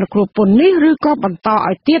ព័ន្ធអនុគ្រោះពន្ធនេះឬក៏បន្ត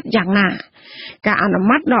ឲ្យទៀតយ៉ាងណាការអនុ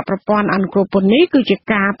ម័តដល់ប្រព័ន្ធអនុគ្រោះពន្ធនេះគឺជា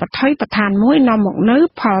ការបថុយប្រឋានមួយនាំមកនូវ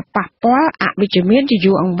ផលប៉ះពាល់អវិជ្ជមានជា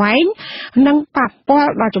យូរអង្វែងនិងប៉ះពា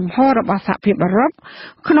ល់ដល់ជំហររបស់សហភាពអឺរ៉ុប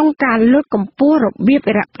ក្នុងការលើកកម្ពស់របៀប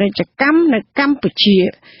ពាណិជ្ជកម្មនៅកម្ពុជា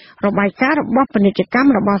របាយការណ៍របស់ពាណិជ្ជកម្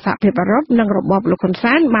មរបស់សហភាពអឺរ៉ុបនិងរបបលោកហ៊ុន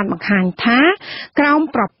សែនបានបង្ហាញថាក្រោម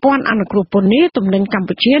ប្រព័ន្ធអនុគ្រោះពន្ធនេះទំនិញកម្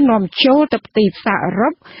ពុជានាំចូលទៅទីផ្សារអឺរ៉ុ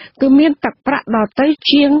បគឺមានទឹកប្រាក់ដល់ទៅ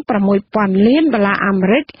ជាង $6,000 លានអាមេ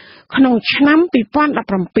រិកក្នុងឆ្នាំ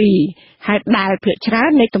2017ហើយដែលភាគច្រើន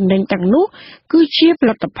នៃទំនិញទាំងនោះគឺជាផ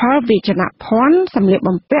លិតផលវិជ្ជាភ័ណ្ឌសម្លៀក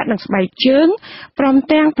បំពាក់និងស្បែកជើងព្រម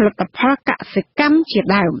ទាំងផលិតផលកសិកម្មជា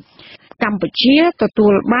ដើមកម្ពុជាទទួ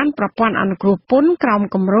លបានប្រព័ន្ធអនុគ្រោះពន្ធក្រោម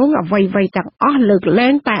គម្រោងអ្វីៗទាំងអស់លើកលែ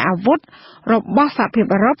ងតែអាវុធរបស់សហភាព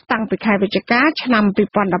អឺរ៉ុបតាំងពីខែវិច្ឆិកាឆ្នាំ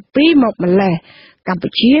2012មកម្ល៉េះកម្ពុ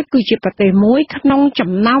ជាគឺជាប្រទេសមួយក្នុង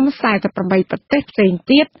ចំណោម48ប្រទេសផ្សេង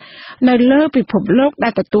ទៀតនៅលើពិភពលោកដែ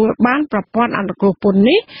លទទួលបានប្រព័ន្ធអនុគ្រោះពន្ធ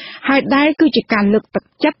នេះហើយដែលគឺជាការលើកទឹក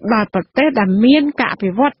ចិត្តដល់ប្រទេសដែលមានការអ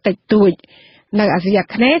ភិវឌ្ឍតិចតួច នៅអាស៊ីអា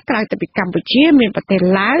គ្នេយ៍ក្រៅពីកម្ពុជាមានប្រទេស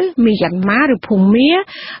ឡាវមីយ៉ាន់ម៉ាឬភូមា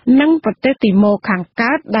និងប្រទេសទីម៉ូខាង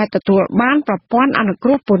កើតដែលទទួលបានប្រព័ន្ធអនុគ្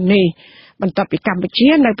រោះពន្ធនេះបន្ទាប់ពីកម្ពុជា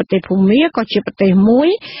នៅប្រទេសភូមាក៏ជាប្រទេសមួយ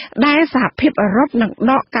ដែលសហភាពអឺរ៉ុបនឹង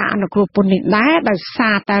ដកការអនុគ្រោះពន្ធនេះដែរដោយសា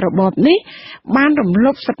រតែរបបនេះបានរំ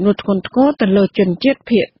លោភសិទ្ធិមនុស្សធ្ងន់ធ្ងរទៅលើជនជាតិ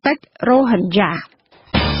ភាគតិចរ៉ូហិញយ៉ា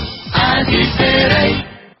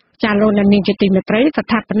ចាលោកនាងជាទីមេត្រីស្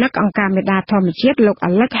ថាបនិកអង្គការមេដាធម្មជាតិលោក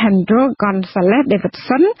Alejandro Gonzalez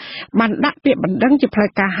Davidson បានដាក់ពាក្យបណ្ដឹងជាផ្លូវ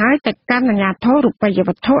ការហើយទៅកាន់អាជ្ញាធររូបិយវ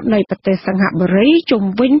ត្ថុនៃប្រទេសសិង្ហបុរីជុំ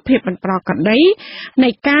វិញភាពមិនប្រក្រតីនៃ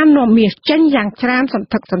ការនាំមាសចេញយ៉ាងច្រើនសន្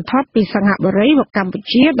ធឹកសន្ធាប់ពីសិង្ហបុរីមកកម្ពុ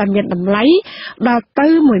ជាដែលមានតម្លៃដល់ទៅ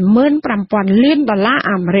 $15,000 លាន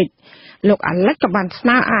អាមេរិកលោកអាឡិចក៏បានស្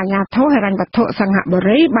នើឲ្យអាជ្ញាធរហិរញ្ញវត្ថុសិង្ហបុ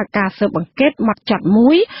រីបើកការស៊ើបអង្កេតម៉ត់ចត់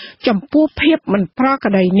មួយចំពោះភាពមិនប្រក្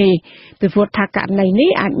រតីនេះពីព្រោះថាករណីនេះ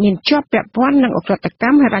អាចមានជាប់ពាក់ព័ន្ធនឹងអក្រិតក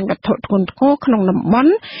ម្មហិរញ្ញវត្ថុធ្ងន់ធ្ងរក្នុងតំប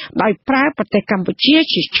ន់ដោយប្រើប្រទេសកម្ពុជា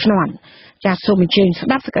ជាឈ្នន់ចាសសូមអញ្ជើញស្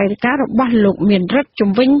ដាប់សេចក្តីរាយការណ៍របស់លោកមានរិទ្ធជំ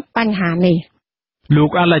វិញបញ្ហានេះលោ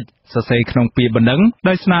កអាឡិចសរសេរក្នុងពាក្យបណ្ដឹង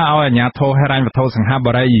ដោយស្នើឲ្យអាជ្ញាធរហិរញ្ញវត្ថុសិង្ហ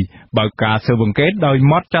បុរីបើកការស៊ើបអង្កេតដោយ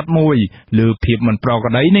ម៉ត់ចត់មួយលើភាពមិនប្រក្រ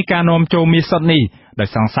តីនៃការនាំចូលមាសសុទ្ធនេះដោយ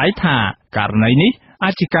សង្ស័យថាករណីនេះ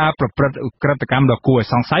អាចជាការប្រព្រឹត្តឧក្រិដ្ឋកម្មដ៏គួរឲ្យ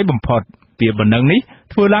សង្ស័យបំផុតពាក្យបណ្ដឹងនេះ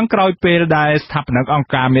ធ្វើឡើងក្រោយពេលដែលស្ថាបនិកអង្គ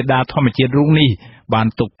ការមេដាធម្មជាតិរូបនេះបាន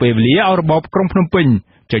ទុកពេលវេលាឲ្យរបបក្រុងភ្នំពេញ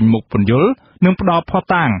ចេញមុខពន្យល់និងផ្ដល់ភស្តុ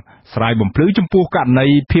តាងស្រាយបំភ្លឺចំពោះករណី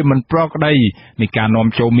ភាពមិនប្រក្រតីនៃការនាំ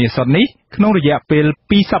ចូលមាសសុទ្ធនេះក្នុងរយៈពេល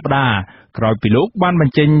2សប្តាហ៍ក្រោយពីលោកបានប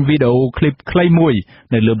ញ្ចេញវីដេអូឃ្លីបខ្លីមួយ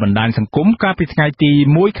នៅលើបណ្ដាញសង្គមកាលពីថ្ងៃទី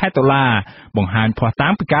1ខែតុលាបង្ហាញភស្តុតា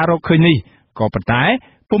ងពីការរកឃើញនេះក៏ប៉ុន្តែ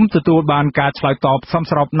ពុំទទួលបានការឆ្លើយតបសម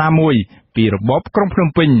ស្របណាមួយពីរបបក្រុងភ្នំ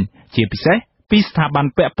ពេញជាពិសេសពីស្ថាប័ន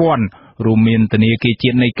ពាក់ព័ន្ធរួមមានធនាគារជា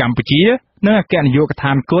តិនៃកម្ពុជានិងអគ្គនាយកដ្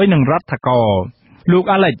ឋានគយនឹងរដ្ឋាភិបាលលោក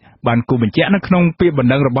អាឡិចបានគូបញ្ជាក់នៅក្នុងពាក្យបណ្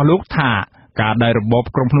ដឹងរបស់លោកថាការដែលរបប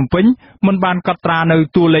ក្រុងភ្នំពេញមិនបានកត់ត្រានៅ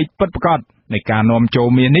តួលេខពិតប្រាកដនៃការនាំចូល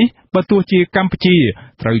មាសនេះបើទោះជាកម្ពុជា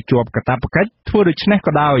ត្រូវជាប់កាតព្វកិច្ចធ្វើដូច្នេះ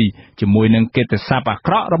ក៏ដោយជាមួយនឹងកិត្តិស័ព្ទអា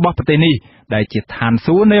ក្រក់របស់ប្រទេសនេះដែលជាឋាន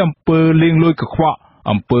សួគ៌នៃអំពើលាងលុយកខ្វក់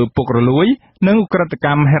អំពើពុករលួយនិងឧក្រិដ្ឋក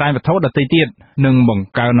ម្មហិរញ្ញវត្ថុដទៃទៀតនិងបង្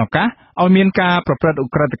កើនឱកាសឲ្យមានការប្រព្រឹត្តឧ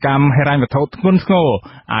ក្រិដ្ឋកម្មហិរញ្ញវត្ថុធ្ងន់ធ្ងរ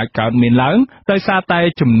អាចកើតមានឡើងដោយសារតែ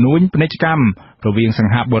ជំនួញពាណិជ្ជកម្មរវាងសិ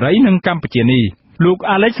ង្ហបុរីនិងកម្ពុជានេះលោក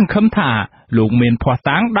អាឡិចសង្ឃឹមថាលោកមានភស្តុ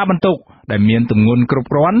តាងដាក់បន្ទុកដែលមានទម្ងន់គ្រប់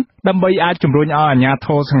គ្រាន់ដើម្បីអាចជំរុញឲ្យអាជ្ញាធ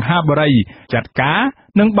រសិង្ហបុរីចាត់ការ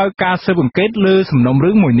និងបើកការស៊ើបអង្កេតលើសំណុំ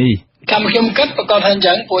រឿងមួយនេះខ្ញុំគិតប្រកាសថាអញ្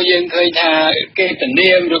ចឹងពួកយើងឃើញថាគេទនា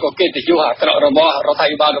មឬក៏គេទៅយុះអាក្រក់របស់រដ្ឋា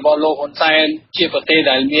ភិបាលរបស់លោកហ៊ុនសែនជាប្រទេស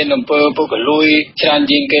ដែលមានអំពើពុករលួយច្រើន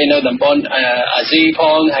ជាងគេនៅតំបន់អាស៊ីផ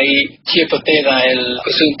ងហើយជាប្រទេសដែល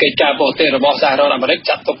ក្រសួងកិច្ចការបរទេសរបស់សហរដ្ឋអាមេរិក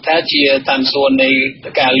ចាត់ទុកថាជាតាមសួននៃ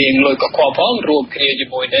ការលាងលុយកខ្វក់ផងរួមគ្នាជា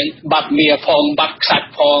មួយនឹងបាត់មាសផងបាត់ខ្សាច់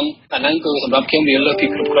ផងអាហ្នឹងគឺសម្រាប់ខ្ញុំវាលើសពី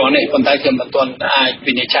គ្រប់គ្រាន់ទេប៉ុន្តែខ្ញុំមិនទាន់អាច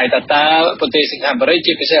វិនិច្ឆ័យថាតើប្រទេសសិង្ហបុរី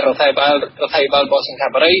ជាពិសេសរដ្ឋាភិបាលរបស់សិង្ហ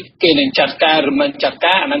បុរីគេនឹងចាត់ការឬមិនចាត់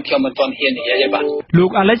ការអាហ្នឹងខ្ញុំមិនទាន់ហ៊ាននិយាយទេបាទលោ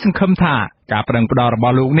កអាឡិចសង្ឃឹមថាការប្តឹងផ្តល់រប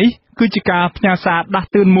ស់លោកនេះគឺជាការផ្ញើសារដាស់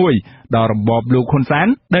តឿនមួយដល់របបលោកហ៊ុនសែន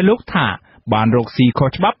ដែលលោកថាបានរកស៊ីខុស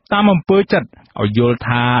ច្បាប់តាមអំពើចិត្តឲ្យយល់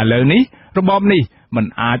ថាឥឡូវនេះរបបនេះមិន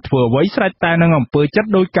អាចធ្វើអ្វីស្រេចតែនឹងអំពើចិត្ត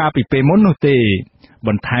ដោយការពីពេលមុននោះទេប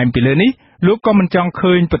ន្ថែមពីលើនេះលោកក៏មិនចង់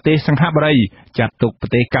ឃើញប្រទេសសិង្ហបុរីចាត់ទុកប្រ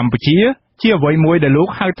ទេសកម្ពុជាជាអ្វីមួយដែលលោក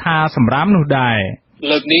ហៅថាសម្រាមនោះដែរ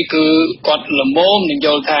លើកនេះគឺគាត់លំមនឹងយ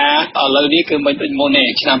ល់ថាឥឡូវនេះគឺមិនដូចមុនទេ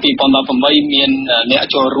ឆ្នាំ2018មានអ្នក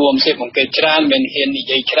ចូលរួមស៊ើបអង្កេតច្រើនមានហ៊ាននិ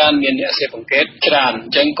យាយច្រើនមានអ្នកស៊ើបអង្កេតច្រើនអ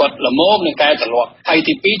ញ្ចឹងគាត់លំមនឹងកែត្រឡប់ហើយ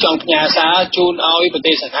ទី2ចង់ផ្ញើសារជូនឲ្យប្រ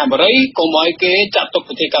ទេសសិង្ហបុរីកុំឲ្យគេចាត់ទុក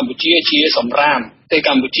ប្រទេសកម្ពុជាជាសម្រាមប្រទេសក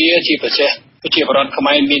ម្ពុជាជាប្រទេសប្រជាពលរដ្ឋខ្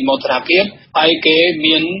មែរមានមោទនភាពហើយគេ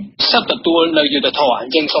មានសិទ្ធិទទួលនៅយុត្តិធម៌អ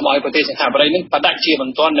ញ្ចឹងសូមឲ្យប្រទេសសិង្ហបុរីនឹងបដិជាប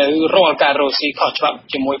ន្ទាន់នៅរាល់ការរកស៊ីខុសច្បាប់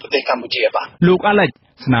ជាមួយប្រទេសកម្ពុជាបាទលោកអាឡិច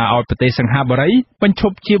ស្នើឲ្យប្រទេសសិង្ហបុរីបញ្ឈ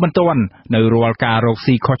ប់ជាបន្ទាន់នៅរាល់ការរក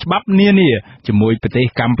ស៊ីខុសច្បាប់នានាជាមួយប្រទេស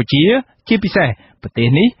កម្ពុជាជាពិសេសប្រទេស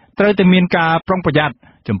នេះត្រូវតែមានការប្រុងប្រយ័ត្ន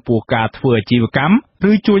ចំពោះការធ្វើអាជីវកម្ម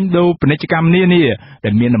ឬជួញដូរពាណិជ្ជកម្មនានាដែ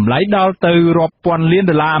លមានតម្លៃដល់ទៅរាប់ពាន់លាន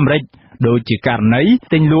ដុល្លារអាមេរិកដូចជាករណី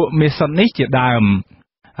ទិញលក់មាសសុទ្ធនេះជាដើម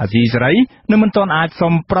អាស៊ីសេរីនៅមិនទាន់អាច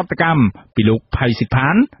សុំប្រតិកម្មពីលោកផៃស៊ីផា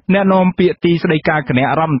នអ្នកនាំពាក្យទីស្តីការគណៈ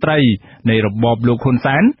រដ្ឋមន្ត្រីនៃរបបលោកហ៊ុន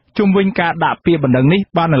សែនជុំវិញការដាក់ពាក្យបណ្ដឹងនេះ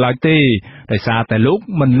បាននៅឡើយទេដោយសារតែលោក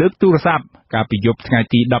មិនលើកទូរស័ព្ទកាលពីយប់ថ្ងៃ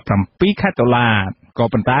ទី17ខែតុលាក៏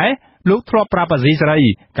ប៉ុន្តែលោកធ្លាប់ប្រាប់អាស៊ីសេរី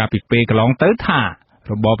កាលពីពេលកន្លងទៅថា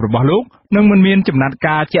របបរបស់លោកនឹងមិនមានចំណាត់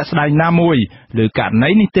ការជាក់ស្ដែងណាមួយលើករណី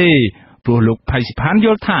នេះទេព្រោះលោកផៃស៊ីផានយ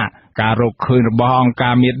ល់ថា ការរកឃើញរបស់អង្គកា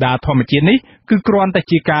រមេដាធម្មជាតិនេះគឺគ្រាន់តែ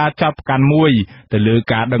ជាការចាប់ប្រកាន់មួយទៅលើ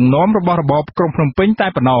ការដឹកនាំរបស់របបក្រុងភ្នំពេញតែ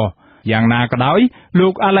ប៉ុណ្ណោះយ៉ាងណាក៏ដោយលោ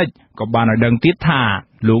កអាលិចក៏បានឲ្យដឹងទៀតថា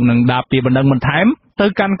លោកនឹងដាក់ពាក្យបណ្ដឹងបន្ថែមទៅ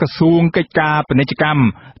កាន់ក្រសួងកិច្ចការពាណិជ្ជកម្ម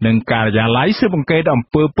និងការិយាល័យស៊ើបអង្កេតអំ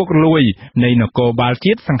ពើពុករលួយនៃនគរបាល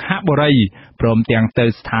ជាតិសង្ហបុរីព្រមទាំងទៅ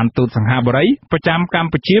ស្ថានទូតសង្ហបុរីប្រចាំក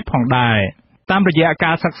ម្ពុជាផងដែរតាមរយៈ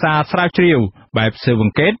ការសិក្សាស្រាវជ្រាវបែបស៊ើបអ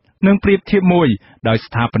ង្កេតនិងប្រៀបធៀបមួយដោយ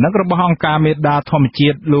ស្ថាបនិករបស់អង្គការមេដាធម្មជា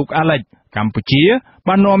តិលោកអាលិចកម្ពុជា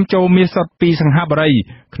បាននាំចូលមាសសុទ្ធពីសង្ហបុរី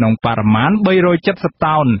ក្នុងបរិមាណ370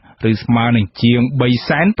តោនឬស្មើនឹងជាង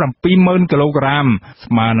 370,000 គីឡូក្រាម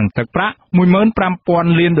ស្មើនឹងទឹកប្រាក់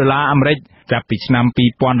 15,000 លានដុល្លារអាមេរិកចាប់ពីឆ្នាំ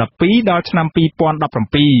2012ដល់ឆ្នាំ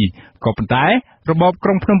2017ក៏ប៉ុន្តែរបបក្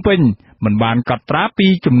រុងភ្នំពេញមិនបានកត់ត្រាពី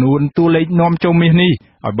ចំនួនតួលេខនាំចូលមាសនេះ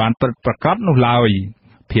ឲ្យបានពិតប្រាកដនោះឡើយ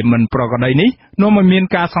ភាពមិនប្រក្រតីនេះនាំឲ្យមាន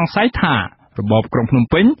ការសង្ស័យថារបបក្រុងភ្នំ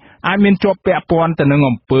ពេញអាចមានជាប់ពាក់ព័ន្ធទៅនឹង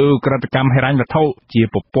អំពើក្រិតកម្មហិរញ្ញវត្ថុជា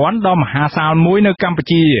ប្រព័ន្ធដ៏មហាសាលមួយនៅកម្ពុ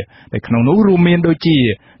ជាដែលក្នុងនោះរួមមានដូចជា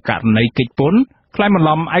ករណីកិច្ចពន្ធក្លែងបន្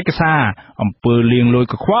លំឯកសារអំពើលាងលុយ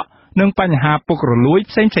កខ្វក់និងបញ្ហាពុករលួយ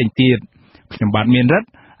ផ្សេងៗទៀតខ្ញុំបាទមានរិទ្ធ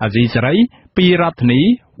អាស៊ីសេរីពីរដ្ឋធានី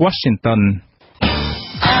Washington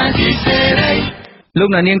លោក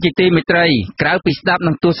អ្នកនាងជាទីមេត្រីក្រៅពីស្ដាប់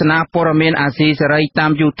និងទស្សនាព័ត៌មានអាស៊ីសេរីតា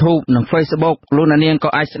ម YouTube និង Facebook លោកអ្នកនាងក៏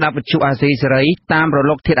អាចស្ដាប់វិទ្យុអាស៊ីសេរីតាមរ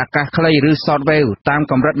លកធាតុអាកាសខ្លីឬ Shortwave តាម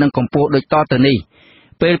កម្រិតនិងកម្ពស់ដូចតទៅនេះ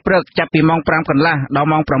ពេលព្រឹកចាប់ពីម៉ោង 5 កន្លះដល់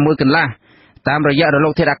ម៉ោង 6 កន្លះតាមរយៈរល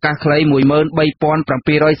កធាតុអាកាសខ្លី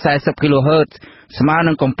 13740 kHz ស្មើ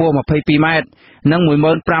នឹងកម្ពស់ 22m និង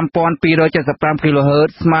 15275 kHz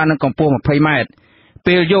ស្មើនឹងកម្ពស់ 20m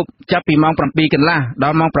ពេលយប់ចាប់ពីម៉ោង 7 កន្លះដ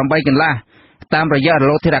ល់ម៉ោង 8 កន្លះតាមរយៈរ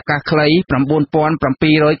លកធាតុអាកាសខ្លី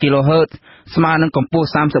 9700 kHz ស្មើនឹងកម្ពស់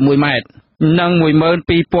 31m និង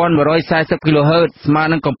 12140 kHz ស្មើ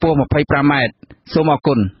នឹងកម្ពស់ 25m សូមអរ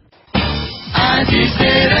គុណ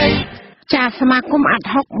ចាសមាគមអាត់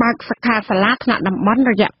ហុកបើកសិក្ខាសាលាថ្នាក់តំបន់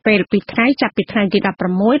រយៈពេល2ថ្ងៃចាប់ពីថ្ងៃទី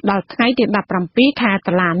16ដល់ថ្ងៃទី17ខែ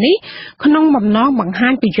តុលានេះក្នុងបំណងបង្ហា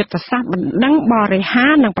ញពីយុទ្ធសាស្ត្របណ្ដឹងបរិហា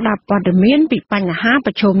រនិងផ្តល់ព័ត៌មានពីបញ្ហា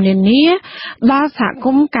ប្រឈមនានាដល់សហគ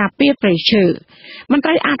មន៍ការពារព្រៃឈើមន្ត្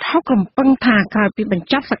រីអាត់ហុករំពឹងថាក្រោយពីបញ្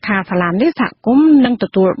ចប់សិក្ខាសាលានេះសហគមន៍នឹងទ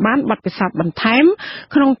ទួលបានបទពិសោធន៍បន្ថែម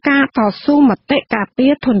ក្នុងការតស៊ូមតិការពា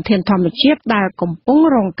រធនធានធម្មជាតិដែលកំពុង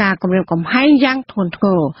រងការគំរាមកំហែងយ៉ាងធ្ងន់ធ្ង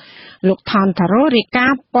រលោកថនតារ៉ូរាយកា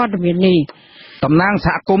រណ៍ព័ត៌មាននេះតំណាងស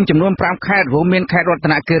ហគមន៍ចំនួន5ខេត្តរួមមានខេត្តរត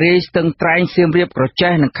នគិរីស្ទឹងត្រែងសៀមរាបក្រ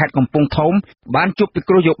ចេះនិងខេត្តកំពង់ធំបានជួបពិ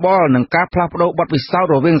គ្រោះយោបល់នឹងការផ្លាស់ប្តូរបទពិសោធ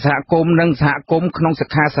ន៍រវាងសហគមន៍និងសហគមន៍ក្នុងសិ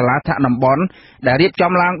ក្ខាសាលាថ្នាក់តំបន់ដែលរៀប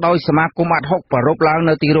ចំឡើងដោយសមាគមអាត់ហុកប្រារព្ធឡើង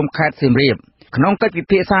នៅទីរួមខេត្តសៀមរាបក្នុងកិច្ចពិ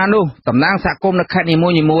ភាក្សានោះតំណាងសហគមន៍នៅខេត្តនី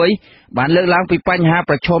មួយៗបានលើកឡើងពីបញ្ហា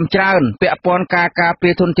ប្រឈមច្រើនពាក់ព័ន្ធការការពា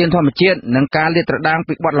រធនធានធម្មជាតិនិងការលាតត្រដាង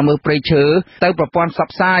ពីបទល្មើសព្រៃឈើទៅប្រព័ន្ធផ្សព្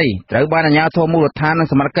វផ្សាយត្រូវបានអាជ្ញាធរមូលដ្ឋាននិង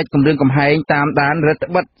សមត្ថកិច្ចគម្រាមកំហែងតាមដានរដ្ឋ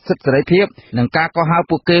បិទសិទ្ធិសេរីភាពនិងការកោះហៅ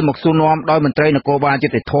ពួកគេមកសួរនាំដោយមន្ត្រីនគរបាលយុ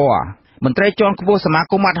ត្តិធម៌មន្ត្រីជាន់ខ្ពស់សមា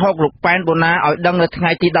គមអាត់ហុកលោកប៉ែនបូណាឲ្យដឹងនៅថ្ងៃ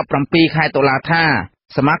ទី17ខែតុលាថា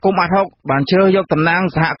សមាគមអាត់ហុកបានជ្រើសយកតំណាង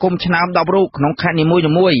សហគមន៍ឆ្នើម10រូបក្នុងខេត្តនីមួ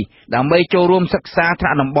យៗដើម្បីចូលរួមសិក្សាថ្នា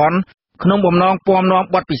ក់តំបន់ក្នុងបំណងពំនាំ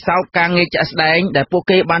បទពិសោធន៍ការងារជាក់ស្ដែងដែលពួក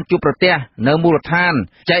គេបានជួបប្រទះនៅមូលដ្ឋាន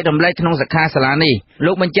ចែករំលែកក្នុងសិក្ខាសាលានេះ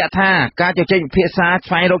លោកបញ្ជាក់ថាការជជែកពិភាក្សា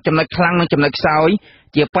ស្វែងរកចំណុចខ្លាំងនិងចំណុចខ្សោយ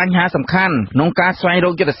ជាបញ្ហាសំខាន់ក្នុងការស្វែងរ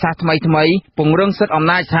កយុទ្ធសាស្ត្រថ្មីៗពង្រឹងសិទ្ធិអំ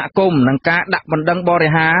ណាចសហគមន៍និងការដាក់បណ្ដឹងបរិ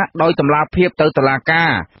ហារដោយតម្លាភាពទៅតុលាការ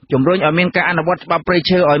ជំរុញឲ្យមានការអនុវត្តច្បាប់ព្រៃ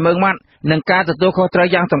ឈើឲ្យម៉ឺងម៉ាត់និងការទទួលខុសត្រូវ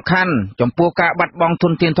យ៉ាងសំខាន់ចំពោះការបាត់បង់ធ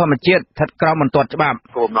នធានធម្មជាតិស្ថិតក្រោមបន្ទាត់ច្បាប់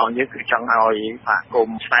គោលបំណងយើងគឺចង់ឲ្យសហគម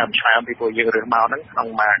ន៍ឆ្នើមពីពួកយើងរើសមកហ្នឹងក្នុង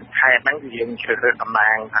មួយខេត្តហ្នឹងគឺយើងជ្រើសរើសតំណា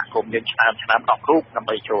ងសហគមន៍យើងឆ្នើម10រូបដើម្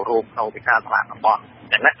បីចូលរួមក្នុងកិច្ចការសាលាតំបន់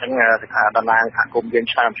យ៉ាងណាហ្នឹងថាតំណាងសហគមន៍យើង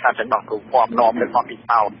ឆ្នើមទាំង10រូបពំនាំនៅក្នុងពិ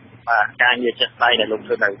សោធន៍ការងារជាក់ស្ដែងដែលលោក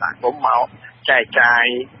ធ្វើនៅសហគមន៍មកចែកចាយ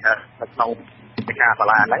នៅក្នុងកិច្ចការសា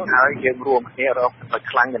លាហ្នឹងហើយយើងរួមគ្នារកចំណុច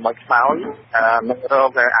ខ្លាំងចំណុចខ្សោយនិងរ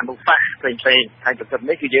កអនុសាសន៍ផ្សេងៗហើយប្រសិទ្ធ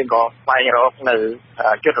នេះគឺយើងក៏ស្វែងរកនៅ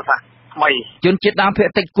យុទ្ធសាស្ត្រថ្មីជនជាតិដើមភាគ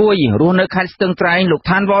តិចគួយរស់នៅខេត្តស្ទឹងត្រែងលោក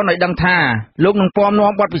ឋានវ៉នឲ្យដឹងថាលោកនឹងពំ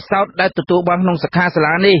នាំបទពិសោធន៍ដែលទទួលបានក្នុងសិក្ខាសា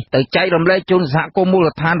លានេះទៅចែករំលែកជូនសហគមន៍មូល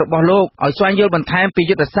ដ្ឋានរបស់លោកឲ្យស្វែងយល់បន្ថែមពី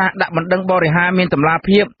យុទ្ធសាស្ត្រដាក់បណ្ដឹងបរិហារមានតម្លា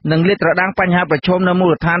ភាពនិងលាតត្រដាងបញ្ហាប្រឈមនៅមូ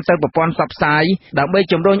លដ្ឋានទៅប្រព័ន្ធផ្សព្វផ្សាយដើម្បី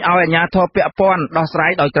ជំរុញឲ្យអាជ្ញាធរពាក់ព័ន្ធដោះស្រា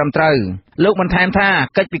យដោយត្រឹមត្រូវលោកបន្ថែមថា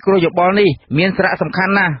កិច្ចពិគ្រោះយោបល់នេះមានសារៈសំខា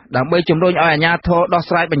ន់ណាស់ដើម្បីជំរុញឲ្យអាជ្ញាធរដោះ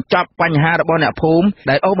ស្រាយបញ្ចប់បញ្ហារបស់អ្នកភូមិ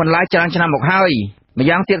ដែលអូសបន្លាយច្រើនឆ្នាំមកហើយម្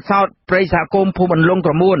យ៉ាងទៀតសោតព្រៃសហគមន៍ភូមិអន្លង់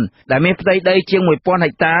ក្រមួនដែលមានផ្ទៃដីជាង 1000 ហិ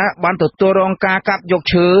កតាបានទទួលរងការកាប់យក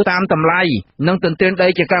ឈើតាមតម្លៃនិងទន្ទ្រានដី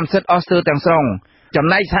ជាកម្មសិទ្ធិអស់ស្ទើរទាំងស្រុង ចំ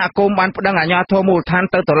ណែកសហគមន៍បានប្តឹងអាជ្ញាធរមូលដ្ឋាន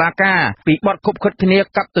ទៅតុលាការពីបទខុបខិតគ្នា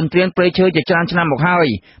កាប់ទន្ទ្រានព្រៃឈើជាច្រើនឆ្នាំមកហើយ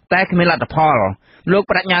តែគ្មានលទ្ធផលលោក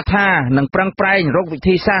ប្រាជ្ញាថានឹងប្រឹងប្រែងរកវិ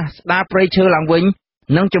ធីសាស្ត្រស្ដារព្រៃឈើឡើងវិញ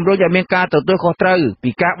និងជំរុញឲ្យមានការទទួលខុសត្រូវ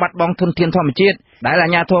ពីការបាត់បង់ធនធានធម្មជាតិដែលអា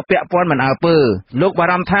ជ្ញាធរពាក់ព័ន្ធមិនអើពើលោកបា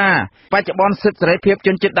រម្ភថាបច្ចុប្បន្នសិទ្ធិសេរីភាពជ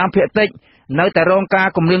នជាតិដើមភាគតិចនៅតែរងការ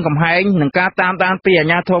គំរាមកំហែងនិងការតាមដានពីអា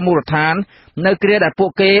ជ្ញាធរមូលដ្ឋាននៅគ្រាដែលពួក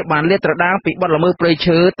គេបានលាតត្រដាងពីបទល្មើសព្រៃ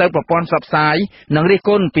ឈើទៅប្រព័ន្ធផ្សព្វផ្សាយនិងរិះគ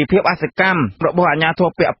ន់ពីភាពអសកម្មរបស់អាជ្ញាធរ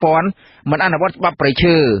ពាក់ព័ន្ធមិនអនុវត្តច្បាប់ព្រៃ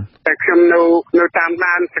ឈើតែខ្ញុំនៅតាម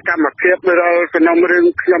ដានសកម្មភាពរាល់សំណុំរឿង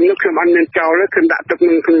ខ្ញុំនោះខ្ញុំអត់មានចោលទេខ្ញុំដាក់ទុកក្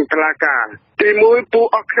នុងតុលាការទីមួយពួក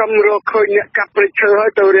អស់ខ្ញុំរកឃើញអ្នកកាប់ព្រៃឈើហើយ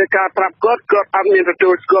ទៅរាយការណ៍ប្រាប់គាត់អត់មានទទួ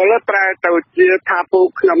លស្គាល់ប្រែទៅជាថាពួក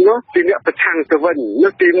ខ្ញុំនោះជាអ្នកប្រឆាំងទៅវិញ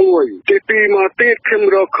នោះទី1ទី2មកទៀតខ្ញុំ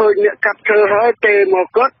រកឃើញអ្នកកាប់ឈើហើយទេមក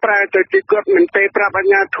គាត់ប្រែទៅជាគាត់មិនទេប្រាប់អា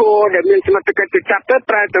ជ្ញាធរដែលមានសមត្ថកិច្ចទៅចាប់ទៅ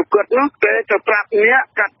ប្រែទៅគាត់នោះទេទៅប្រាប់អ្នក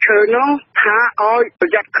កាប់ឈើនោះថាឲ្យប្រ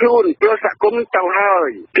យ័ត្នខ្លួនព្រោះសហគមន៍ទៅហើយ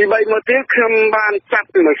ទី3មកទៀតខ្ញុំបានចាប់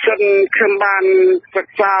ម៉ាស៊ីនខ្ញុំបានសិ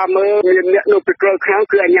ក្សាមើលមានអ្នកនៅពីក្រោយខាង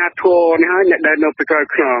គឺអាជ្ញាធរនេះហើយអ្នកដែលនៅពីក្រោយ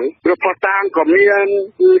ខាងរផតាងក៏មាន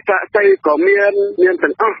សាក់សីក៏មាន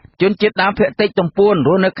ទាំងអស់ជនជាតិដើមភាគតិចទំពួនរ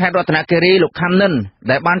ស់នៅខេត្តរតនគិរីលោកខំនិន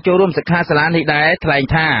ដែលបានចូលរួមសិក្ខាសាលានេះដែរថ្លែង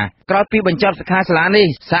ថាក្រោយពីបញ្ចប់សិក្ខាសាលានេះ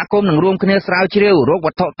សហគមន៍នឹងរួមគ្នាស្រាវជ្រាវរកវ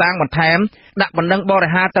ត្ថុតាងបន្ថែមដាក់បណ្ដឹងបរិ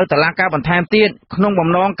ហារទៅតុលាការបន្ថែមទៀតក្នុងបំ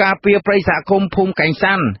ណងការពារព្រៃសហគមន៍ភូមិកែង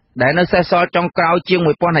សាន់ដែលនៅសេសសល់ចុងក្រោយជាង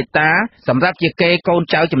 1000 ហិកតាសម្រាប់ជាកេរកូន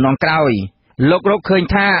ចៅជំនាន់ក្រោយលោករកឃើញ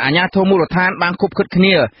ថាអាជ្ញាធរមូលដ្ឋានបានខុបខិតគ្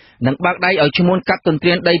នានិងបើកដៃឲ្យឈ្មួញកាប់ទន្ទ្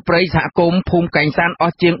រានដីព្រៃសហគមន៍ភូមិកែងសាន់អ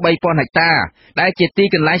ស់ជាង 3000 ហិកតាដែលជាទី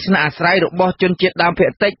កន្លែងស្នាក់អាស្រ័យរបស់ជនជាតិដើមភាគ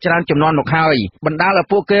តិចច្រើនជំនាន់មកហើយបណ្ដាលឲ្យ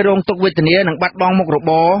ពួកគេរងទុក្ខវេទនានិងបាត់បង់មុខរ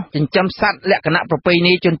បរចិញ្ចឹមសត្វលក្ខណៈប្រពៃ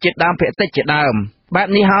ណីជនជាតិដើមភាគតិចជាដើមបែប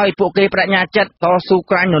នេះហើយពួកគេបញ្ញាចិត្តតស៊ូ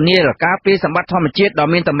ក្រាញ់ននៀលការពារសម្បត្តិធម្មជាតិដ៏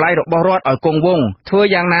មានតម្លៃរបស់រដ្ឋឲ្យគង់វង្សធ្វើ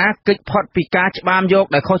យ៉ាងណាគេចផុតពីការច្បាមយក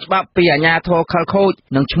ដែលខុសច្បាប់ពីអាជ្ញាធរខលខូច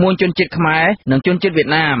និងឈ្មួញជនជាតិខ្មែរនិងជនជាតិវៀត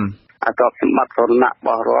ណាមអាកបសម្បត្តិរណៈរប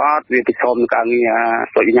ស់រដ្ឋវាពិសោធន៍ការងារ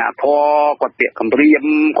សុញ្ញាធរគាត់ពាក្យគម្រាម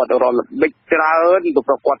គាត់រលល្បិចច្រើនទៅ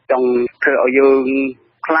ប្រគាត់ចង់ធ្វើឲ្យយើង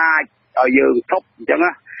ខ្លាចឲ្យយើងឈប់អញ្ចឹង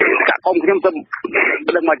ណាសហគមន៍ខ្ញុំទៅ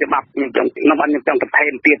ដឹងមកច្បាប់ខ្ញុំចង់បន្ថែ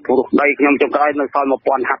មទៀតព្រោះដីខ្ញុំចង់ក្រោយនៅសល់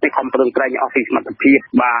 1000 ហាត់នេះខំប្រឹងប្រែងអស់ពីសមត្ថភាព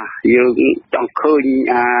បាទយើងចង់ឃើញ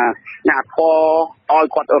អាធរឲ្យ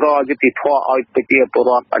គាត់រកយុត្តិធម៌ឲ្យប្រជាពល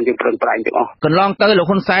រដ្ឋបានយើងប្រឹងប្រែងទាំងអស់កន្លងទៅលោក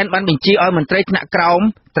ហ៊ុនសែនបានបញ្ជាឲ្យមន្ត្រីថ្នាក់ក្រោម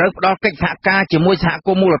ត្រូវផ្ដល់កិច្ចសហការជាមួយសហគ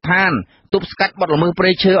មន៍មូលដ្ឋានទប់ស្កាត់បទល្មើសព្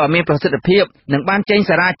រៃឈើឲ្យមានប្រសិទ្ធភាពនិងបានចេញ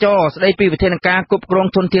សារចរណ៍ស្ដីពីវិធានការគ្រប់គ្រង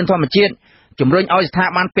ធនធានធម្មជាតិជំរុញឲ្យស្ថា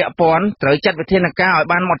ប័នពាក់ព័ន្ធត្រូវចាត់វិធានការឲ្យ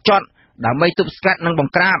បានហ្មត់ចត់ដើម្បីទប់ស្កាត់និងប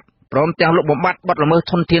ង្ក្រាបព្រមទាំងលុបបំបាត់បទល្មើស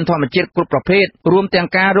ធនធានធម្មជាតិគ្រប់ប្រភេទរួមទាំង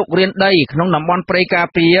ការរុករានដីក្នុងតំបន់ព្រៃការ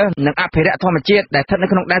ពារនិងអភិរក្សធម្មជាតិដែលស្ថិតនៅ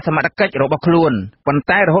ក្នុងដែនសមត្ថកិច្ចរបស់ខ្លួនប៉ុន្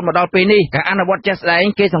តែរហូតមកដល់ពេលនេះការអនុវត្តជាក់ស្ដែង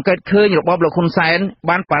គេសង្កេតឃើញរបបលោកហ៊ុនសែន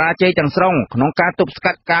បានបរាជ័យទាំងស្រុងក្នុងការទប់ស្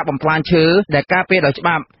កាត់ការបំផ្លាញឈើដែលការពារដោយច្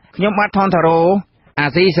បាប់ខ្ញុំបាទថនថារ៉ូអា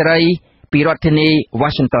ស៊ីសេរីពីរដ្ឋធានី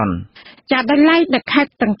Washington ចាត់ដល់ឡែកនៅខេត្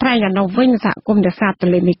តតឹងត្រែងអនុវិញសហគមន៍នេសាទទ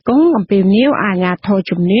ន្លេមេគង្គអំពីនីវអាជ្ញាធរ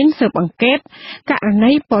ជំនាញស៊ើបអង្កេតករ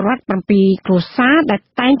ណីពលរដ្ឋ7គ្រួសារដែល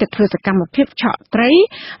តែងតែធ្វើសកម្មភាពឆក់ត្រី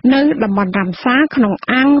នៅតំបន់រ៉ាំសាក្នុង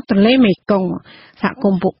អាងទន្លេមេគង្គសហគ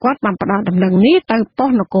មន៍ពួកគាត់បានផ្ដល់ដំណឹងនេះទៅប៉ុ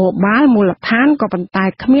ស្តិ៍នគរបាលមូលដ្ឋានក៏ប៉ុន្តែ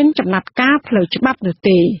គ្មានចំណាត់ការផ្លូវច្បាប់នោះ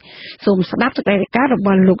ទេសូមស្ដាប់សេចក្តីរាយការណ៍រប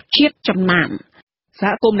ស់លោកជាតិចំណានស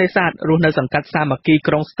ហគមន៍នេសាទរស់នៅសង្កាត់សាមគ្គី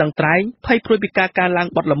ក្រុងស្ទឹងត្រែងភ័យព្រួយពីការកើនឡើង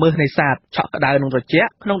បទល្មើសនេសាទឆក់ក្តៅនិងត្រជាក់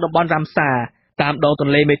ក្នុងតំបន់រ៉ាំសាតាមដងទ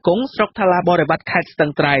ន្លេមេគង្គស្រុកថាឡាបរិវត្តខេត្តស្ទឹ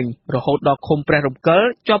ងត្រែងរហូតដល់ឃុំព្រះរំកិល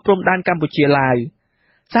ជាប់ព្រំដែនកម្ពុជាឡាវ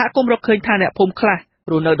សហគមន៍រកឃើញថាអ្នកភូមិខ្លះ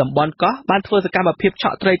រស់នៅតំបន់កោះបានធ្វើសកម្មភាពឆ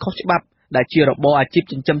ក់ត្រីខុសច្បាប់ដែលជារបរអាជីព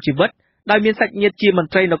ចិញ្ចឹមជីវិតដោយមានសាច់ញាតិជាមន្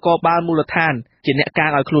ត្រីនគរបាលមូលដ្ឋានជាអ្នកកា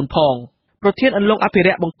ងឲ្យខ្លួនផងប្រធានអន្លង់អភិរ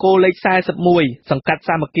ក្សបង្គោលលេខ41សង្កាត់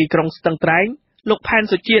សាមគ្គីក្រុងស្ទឹងត្រែងលោកផែន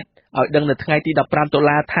សុជាតិឲ្យដឹងនៅថ្ងៃទី15តុ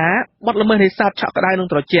លាថាបទល្មើសនេសាទឆក់ក្តៅនិង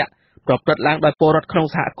ត្រជាក់ប្រព្រឹត្តឡើងដោយពលរដ្ឋក្នុង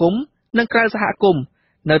សហគមន៍និងក្រៅសហគមន៍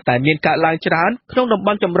នៅតែមានកើតឡើងច្រើនក្នុងតំប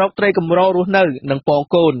ន់ចម្រោកត្រីកម្ររស់នៅនិងពង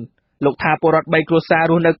កូនលោកថាពលរដ្ឋ3គ្រួសារ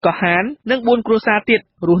រស់នៅកោះហាននិង4គ្រួសារទៀត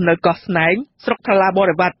រស់នៅកោះស្នែងស្រុកថាឡាប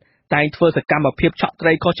រិវត្តតែងធ្វើសកម្មភាពឆក់ត្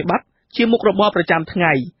រីខុសច្បាប់ជាមុខរបរប្រចាំថ្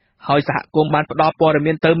ងៃហើយសហគមន៍បានផ្ដល់ព័ត៌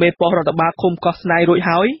មានទៅមេប៉ុស្តិ៍រដ្ឋបាលឃុំកោះស្នែងរួច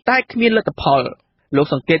ហើយតែគ្មានលទ្ធផលលោក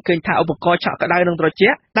សង្កេតឃើញថាឧបករណ៍ឆក់ក្តៅនិងត្រជា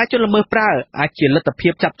ក់ដែលជនល្មើសប្រើអាចជាលទ្ធភា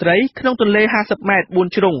ពចាប់ត្រីក្នុងទន្លេ50ម៉ែត្រ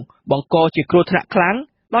4ជ្រុងបង្កជាគ្រោះថ្នាក់ខ្លាំង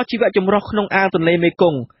ដល់ជីវៈចម្រុះក្នុងអាងទន្លេមេគ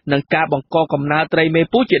ង្គនិងការបង្កកំណើតត្រីមេ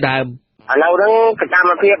ពូជជាដើមឥឡូវហ្នឹងសកម្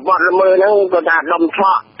មភាពបត់ល្មើសហ្នឹងគាត់ថាដុំឆ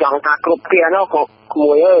ក់ចង់ថាគ្រប់គ្នានោះក៏ក្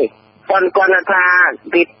មួយអើយគាត់ថា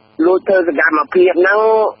ទី លួចធ្វើសកម្មភាពហ្នឹង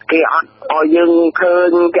គេអត់ឲ្យយើងឃើ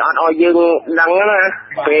ញគេអត់ឲ្យយើងដឹងណា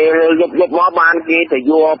ពេលយប់មកបានគេទៅ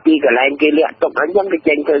យកពីកន្លែងគេលាក់ទុកអញ្ចឹងគេ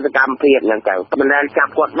ចេញធ្វើសកម្មភាពហ្នឹងទៅមិនដែលចា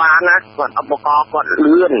ប់គាត់បានណាគាត់ឧបករណ៍គាត់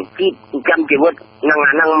លឿនគិតកម្មជីវិតហ្នឹងអា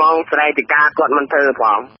ហ្នឹងមកស្រ័យតិកាគាត់មិនធ្វើផ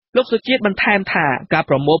ងលោកសុជាតិបន្ថែមថាការ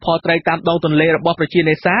ប្រមូលផលត្រីតាមដងទន្លេរបស់ប្រជា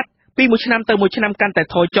នេសាទពីមួយឆ្នាំទៅមួយឆ្នាំកាន់តែ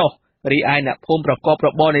ថយចុះរីឯអ្នកភូមិប្រកបរ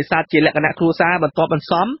បរនេសាទជាលក្ខណៈគ្រួសារបន្ទាប់បន្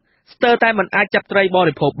សំស្ទើរតែមិនអាចចាប់ត្រីប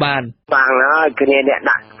រិភោគបានហើយគ្នាអ្នក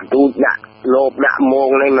ដាក់ទូចដាក់លោបដាក់មង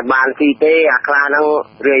នេះមិនបានស៊ីទេអាខ្លះហ្នឹង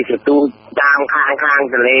រាយសទូចតាមខាង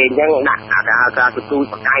ទន្លេអញ្ចឹងដាក់អាសទូច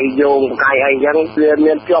បកាយយោងបកាយអីអញ្ចឹងវា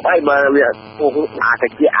មានជាប់អីបើវាពុះអាតិ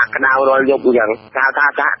ចអាក្តៅរាល់យប់អញ្ចឹងថា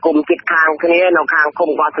សហគមន៍គិតខាងគ្នានៅខាងឃុំ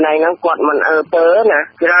គាត់ស្នៃហ្នឹងគាត់មិនពើណា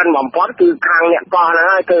ច្រើនបំផុតគឺខាងអ្នកកោះហ្នឹង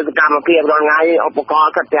ហើយធ្វើសកម្មភាពរាល់ថ្ងៃឧបករ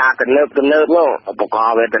ណ៍គាត់តែទំនើបនោះឧបករ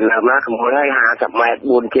ណ៍វាទំនើបណាក្មួយហើយ50ម៉ែត្រ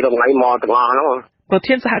4គីឡូម៉ែត្រមកទាំងអស់ហ្នឹងប្រ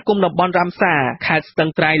ធានសហគមន៍តំបន់រ៉ាំសាខេត្តស្ទឹង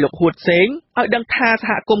ត្រែងលោកហួតសេងឲ្យដឹងថាស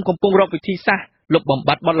ហគមន៍កំពុងរកវិធីសាស្ត្រលុបបំ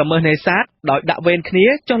បាត់បទល្មើសនេសាទដោយដាក់វេនគ្នា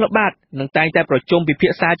ចុះល្បាតនិងតែងតែប្រជុំពិភា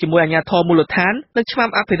ក្សាជាមួយអាជ្ញាធរមូលដ្ឋាននិងឆ្មាំ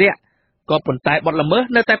អភិរក្សក៏ប៉ុន្តែបទល្មើស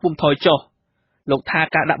នៅតែពុំថយចុះលោកថា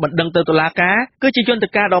ការដាក់បណ្ដឹងទៅតុលាការគឺជាយន្ត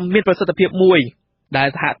ការដ៏មានប្រសិទ្ធភាពមួយដែល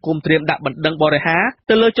សហគមន៍ត្រៀមដាក់បណ្ដឹងបរិហារ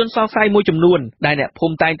ទៅលើជនសង្ស័យមួយចំនួនដែលអ្នកភូ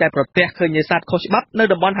មិតែងតែប្រទះឃើញនេសាទខុសច្បាប់នៅ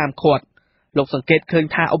តំបន់ហាមឃាត់លោកសង្កេតឃើញ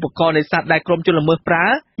ថាឧបករណ៍នេសាទដែលក្រុមជនល្មើសប្រើ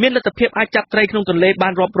មានលទ្ធភាពអាចចាប់ត្រីក្នុងទន្លេបា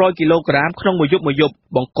នរាប់រយគីឡូក្រាមក្នុងមួយយប់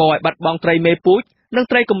បង្កឲ្យបាត់បង់ត្រីមេពូជនិង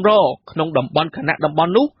ត្រីកម្រក្នុងតំបន់ខណៈតំប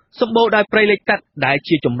ន់នោះសម្បូរដោយព្រៃលិចទឹកដែល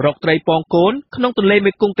ជាជំរកត្រីពងកូនក្នុងទន្លេ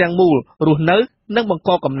មេគង្គទាំងមូលរស់នៅនិងបង្ក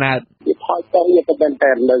កំណើតវាថយចុះវាទៅតែ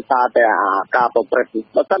ដោយសារតែការប្រព្រឹត្ត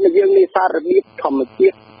បើតែយើងនេះសាររបៀបធម្មជា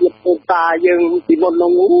តិជាពុតាយើងពីមុន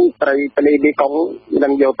នោះត្រីទន្លេមេគង្គនឹ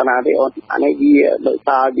ងយកតាទេអូនអានេះវាដោយ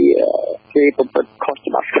សារវាគេប្រព្រឹត្តខុស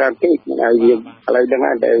ច្បាប់ច្រើនពេកហើយយើងឥឡូវហ្នឹង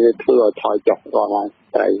តែធ្វើឲ្យថយចុះរាល់ថ្ងៃ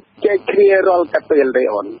ត្រីជែកគ្នារាល់តែពេលទេ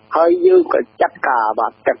អូនហើយយើងក៏ចាត់ការបា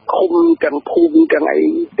ទទាំងឃុំទាំងភូមិទាំងអី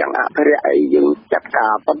ទាំងអភិរក្សអីយើងចាត់កា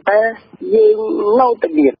រប៉ុន្តែយើងនៅតែ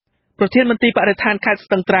មានប្រធានមន្ត្រីបរិស្ថានខេត្ត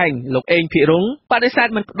ស្ទឹងត្រែងលោកអេងភិរុងបដិសេធ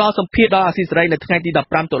មិនផ្ដល់សម្ភារដល់អាស៊ីសេរីនៅថ្ងៃទី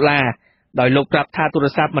15តុលាដោយលោកប្រាប់ថាទូរ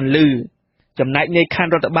ស័ព្ទមិនឮចំណែកនៃខណ្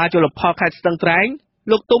ឌរដ្ឋបាលជលផលខេត្តស្ទឹងត្រែង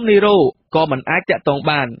លោកទុំនីរ៉ូក៏មិនអាចតាក់ទង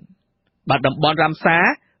បានបាទតំបន់រ៉ាំសា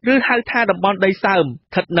ឬហៅថាតំបន់ដីសើម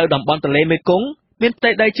ស្ថិតនៅតំបន់ទន្លេមេគង្គមានផ្ទៃ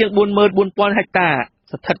ដីជាង 44,000 ហិកតា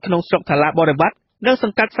ស្ថិតក្នុងស្រុកថាឡាបរិវត្តនៅស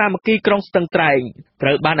ង្កាត់សាមគ្គីក្រុងស្ទឹងត្រែងត្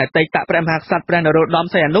រូវបានអតីតព្រះមហាក្សត្រព្រះនរោត្តម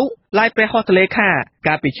សីហនុឡាយព្រះហស្ថលេខា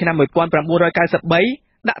កាលពីឆ្នាំ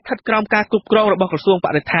1993ដាក់ស្ថិតក្រោមការគ្រប់គ្រងរបស់ក្រសួងប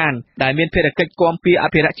រិស្ថានដែលមានភារកិច្ចគាំពារអ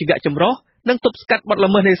ភិរក្សជីវៈចម្រុះនិងទប់ស្កាត់បទ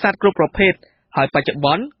ល្មើសនេសាទគ្រប់ប្រភេទហើយបច្ចុប្ប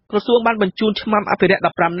ន្នក្រសួងបានបញ្ជូនឆ្មាំអភិរក្ស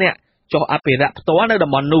15នាក់ចុះអភិរក្សផ្ទាល់នៅ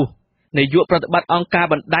តំបន់នោះនាយកប្រតិបត្តិអង្គការ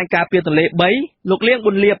បណ្ដាញការពារទន្លេ3លោកលៀង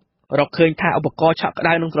ប៊ុនលៀបរកឃើញថាឧបករណ៍ឆក់ក្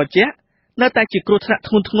តៅនិងត្រជាក់នៅតែជាគ្រោះថ្នាក់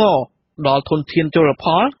ធ្ងន់ធ្ងរដល់ធនធានជលផ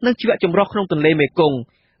លនិងជីវៈចម្រុះក្នុងទន្លេមេគង្គ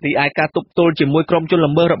រីឯការទប់ទល់ជាមួយក្រុមជន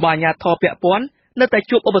ល្មើសរបស់អាជ្ញាធរពាក់ព័ន្ធនៅតែ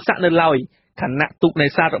ជួបឧបសគ្គនៅឡើយខណៈទូកនេ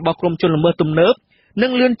សាទរបស់ក្រុមជនល្មើសទំនើបនឹ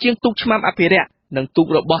ងលឿនជាងទូកឆ្មាំអភិរក្សនិងទូក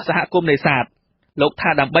របស់សហគមន៍នេសាទលោកថា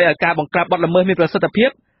ដើម្បីឲ្យការបង្ក្រាបបទល្មើសមានប្រសិទ្ធភាព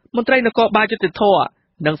មន្ត្រីនគរបាលយុតិធធ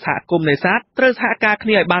និងសហគមន៍នេសាទត្រូវសហការគ្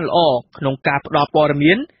នាឲ្យបានល្អក្នុងការផ្តល់ព័ត៌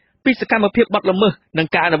មានពីសកម្មភាពបទល្មើសនិង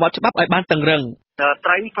ការអនុវត្តច្បាប់ឲ្យបានតឹងរ៉ឹង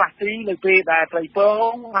ត្រីខ្លះទីនៅពេលដែលត្រីព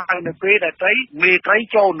ងហើយនៅពេលដែលត្រីមេត្រី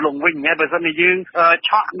ចូលលងវិញហើយបើមិនយើងឆ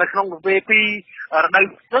ក់នៅក្នុងពេលពីរដូវ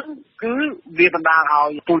ទឹកគឺវាបណ្ដាលឲ្យ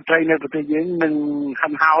ពូជត្រីនៅប្រទេសយើងនឹងហិ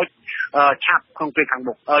នហោចឆាប់ក្នុងពេលខាង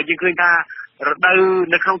មុខយើងឃើញថារដូវ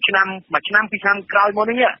នៅក្នុងឆ្នាំមួយឆ្នាំពីរឆ្នាំក្រោយមក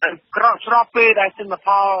នេះក្រោកស្របពេលដែលជល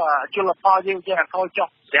ផលយើងចេះអត់ខូចចុះ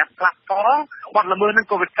ស្រាប់ខ្លះផងបាត់ល្មើសនឹង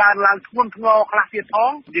ក៏វាកើនឡើងធ្ងន់ធ្ងរខ្លះទៀតផ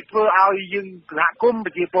ងវាធ្វើឲ្យយើងសហគមន៍ប្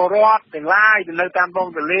រជាពលរដ្ឋទាំងឡាយនៅតាមដង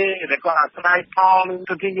ទន្លេដែលគាត់អាស្រ័យផលនឹង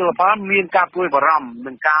ទន្ទឹងជលផលមានការព្រួយបារម្ភ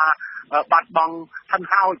នឹងការបាត់បង់ហិន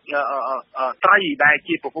ហោចត្រីដែល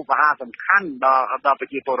ជាប្រភពអាហារសំខាន់ដល់ប្រ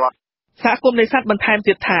ជាពលរដ្ឋសហគមន៍នេសាទបន្ថែម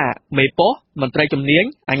ទៀតថាមេប៉ុស្តិ៍មន្ត្រីជំនាញ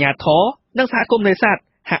អាជ្ញាធរនិងសហគមន៍នេសាទ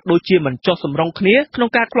ហាក់ដូចជាមិនចុះសម្រុងគ្នាក្នុង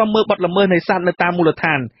ការឃ្លាំមើលបទល្មើសនេសាទនៅតាមមូលដ្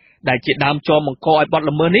ឋានដែលជាដើមចមបង្កឲ្យបទ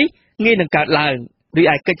ល្មើសនេះងាយនឹងកើតឡើងរី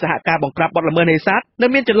ឯកិច្ចសហការបង្ក្រាបបទល្មើសនេសាទនៅ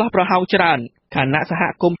មានចន្លោះប្រហោងច្រើនខណៈសហ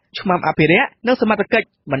គមន៍ឆ្មាំអភិរក្សនិងសមត្ថកិច្ច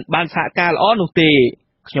មិនបានសហការល្អនោះទេ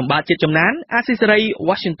ខ្ញុំបាទជាតិចំណានអាស៊ីសេរី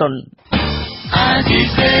Washington អាស៊ី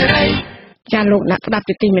សេរីចាលោកអ្នកស្ដាប់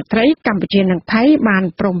ទីមេត្រីកម្ពុជានិងថៃបាន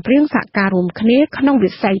ព្រមព្រៀងសហការរួមគ្នាក្នុង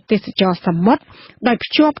វិស័យទេសចរសមុទ្រដោយ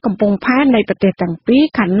ភ្ជាប់កំពង់ផែនៃប្រទេសទាំងពីរ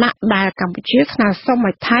ខណៈដែលកម្ពុជាស្នើសុំ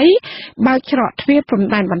ឲ្យថៃបើកច្រកទ្វារព្រំ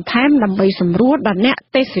ដែនបន្ថែមដើម្បីសម្រួលដល់អ្នក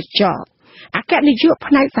ទេសចរ អគ្គនាយក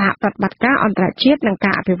ផ្នែកសហប្រតិបត្តិការអន្តរជាតិនិង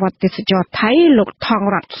ការអភិវឌ្ឍទេសចរថៃលោកថង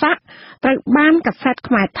រតស័កត្រូវបានកាសែត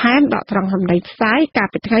ខ្មែរថែមដកត្រង់សម្ដីផ្សាយកាល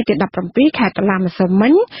ពីថ្ងៃទី17ខែតុលាម្សិលមិ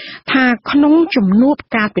ញថាក្នុងជំនួប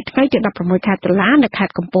កាលពីថ្ងៃទី16ខែតុលានៅខេ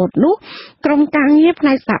ត្តកំពតនោះក្រុមការងារផ្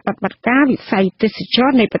នែកសហប្រតិបត្តិការវិស័យទេសចរ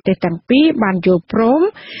នៃប្រទេសទាំងពីរបានយល់ព្រម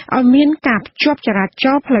ឲ្យមានការភ្ជាប់ចរាច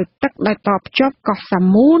រណ៍ផ្លូវទឹកដោយតភ្ជាប់កោះសា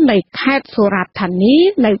មូនៃខេត្តសុរាษฎร์ធានី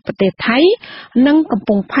នៅប្រទេសថៃនិងកំព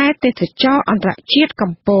ង់ផែទេសចរណ៍អន្តរជាតិ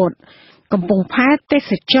កំពតកំពង់ផែទេ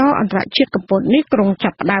សចរណ៍អន្តរជាតិកំពតនេះក្រុងចា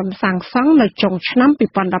ប់ផ្ដើមសាងសង់នៅចុងឆ្នាំ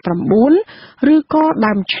2019ឬក៏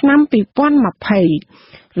ដើមឆ្នាំ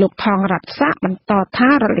2020លោកថងរតស័កបន្តថា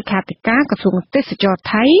រដ្ឋលេខាធិការក្រសួងទេសចរ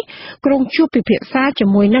ថៃក្រុងជួបពិភាក្សាជា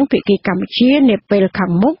មួយនឹងភាគីកម្ពុជានាពេលខា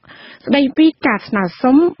ងមុខស្ដីពីការស្នើ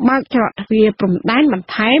សុំបើកច្រកទ្វារព្រំដែនបន្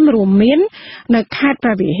ថែមរួមមាននៅខេត្តព្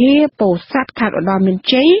រះវិហារពោធិ៍សាត់ខេត្តឧត្តរមាន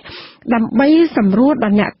ជ័យដើម្បីសម្រួលដ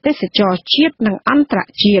ល់អ្នកទេសចរជាតិនិងអន្តរ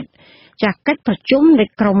ជាតិចាកិច្ចប្រជុំនៃ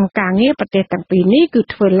ក្រុមការងារប្រទេសទាំងពីរនេះគឺ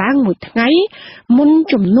ធ្វើឡើងមួយថ្ងៃមុន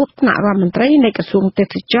ជំនួបថ្នាក់រដ្ឋមន្ត្រីនៃក្រសួងទេ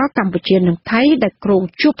សចរកម្ពុជានិងថៃដែលក្រុង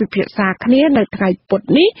ជួបពិភាក្សាគ្នានៅថ្ងៃពុធ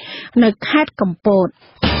នេះនៅខេត្តកំពត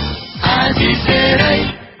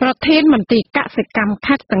ប្រធានមន្ត្រីកសិកម្ម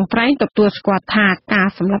ខេត្តស្ទឹងត្រែងទទួលស្គាល់ថាការ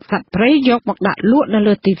សម្លាប់សត្វព្រៃយកមកដាក់លក់នៅ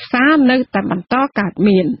លើទីផ្សារនៅតែបន្តកើត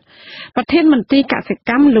មានប្រធានមន្ត្រីកសិ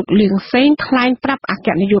កម្មលោកលៀងសេងថ្លែងប្រាប់អគ្គ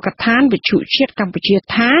នាយកដ្ឋានវិទ្យុជាតិកម្ពុជា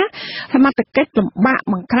ថាសមត្ថកិច្ចលំបាក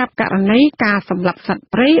បង្ក្រាបករណីការសម្លាប់សត្វ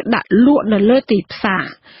ព្រៃដាក់លក់នៅលើទីផ្សារ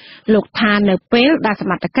លោកថានៅពេលដែលស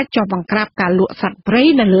មត្ថកិច្ចចុះបង្ក្រាបការលក់សត្វព្រៃ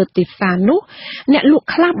នៅលើទីផ្សារនោះអ្នកលក់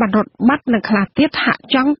ខ្លះបានរត់បាត់និងខ្លះទៀតហាក់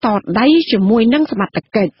ចង់តដៃជាមួយនឹងសមត្ថ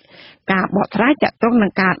កិច្ចការបកស្រាយទាក់ទងនឹ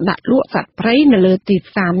ងការដាក់លក់សត្វព្រៃនៅលើទី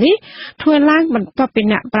ផ្សារនេះធ្វើឡើងបន្ទាប់ពី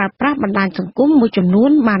អ្នកប្រើប្រាស់បណ្ដាញសង្គមមួយចំនួ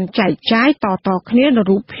នបានចែកចាយតគ្នានូវ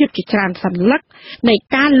រូបភាពជាច្រើនសន្លឹកនៃ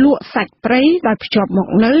ការលក់សាច់ព្រៃដោយភ្ជាប់មក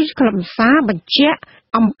នៅខ្លឹមសារបញ្ជាក់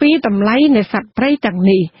អំពីតម្លៃនៃសត្វព្រៃទាំង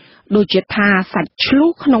នេះដូចជាថាសាច់ឆ្លូស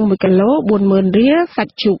ក្នុង1គីឡូ 40,000 រៀលសា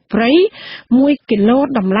ច់ជ្រូកព្រៃ1គីឡូ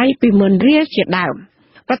តម្លៃ 20,000 រៀលជាដើម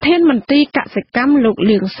ប្រធានមន្ត្រីកសិកម្មលោក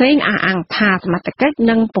លៀងសេងអះអាងថាសមត្ថកិច្ច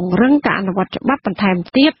នឹងពង្រឹងការអនុវត្តច្បាប់បន្ថែម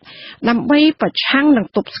ទៀតដើម្បីប្រឆាំងនឹង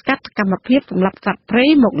ទប់ស្កាត់កម្មភាពសម្លាប់សត្វព្រៃ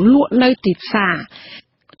មកលក់នៅទីផ្សារ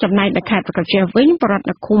ចំណែកនៅខេត្តប្រកាសវិញបរដ្ឋ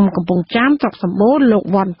នៅឃុំកំពង់ចាមស្រុកសម្បូរលោក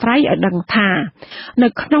វ៉ាន់ត្រៃឲ្យដឹងថានៅ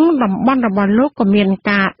ក្នុងតំបន់របស់លោកក៏មាន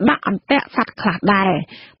ការដាក់អន្ទាក់សត្វខ្លះដែរ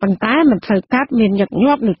ប៉ុន្តែមិនសូវកើតមានញឹក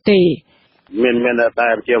ញាប់នោះទេមានតែ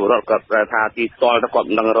ជាបរដ្ឋគាត់ថាទីស្គាល់ទៅគាត់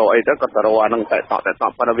មិនដឹងរកអីទៅគាត់ទៅរកអានឹងតែតក់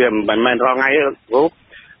ប៉ុន្តែវាមិនមែនរកថ្ងៃ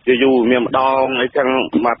ទេយូរមានម្ដងអីចឹង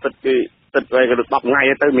មកទឹកវិញក៏10ថ្ងៃ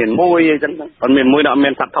ទៅមានមួយអីចឹងគាត់មានមួយដល់មា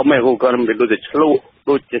នសត្វធំឯងគាត់មានដូចជាឆ្លូស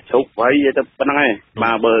ដូចជាជ្រូកព្រៃទៅប៉ុណ្ណឹងឯង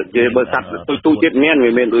បាទបើសត្វទូទៀតមាន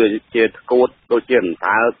វាមានដូចជាថ្កួតដូចជា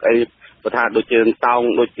តើអីបើថាដូចជាតោង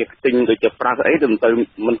ដូចជាខ្ទិញដូចជាប្រាសអីទៅ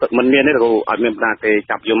មិនមានទេគាត់អត់មានបណ្ដាគេ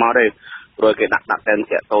ចាប់យកមកទេព្រោះគេដាក់តែ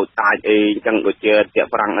ជាតូចតាចអីអញ្ចឹងដូចជាជា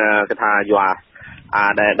ប្រាំងគេថាយក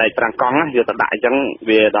ដែលប្រាំងកង់យកទៅដាក់អញ្ចឹង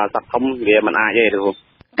វាដល់សត្វធំវាមិនអាចទេ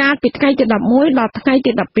កាលពីថ្ងៃទី11ដល់ថ្ងៃ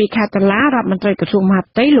ទី12ខែតុលារដ្ឋមន្ត្រីក្រសួងមហា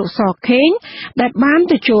ផ្ទៃលោកសខេងដែលបាន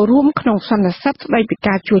ទៅចូលរួមក្នុងសន្និសីទស្ដីពី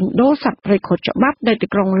ការជួញដូរសត្វព្រៃខុសច្បាប់នៅទី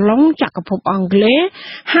ក្រុងឡុងចក្រភពអង់គ្លេស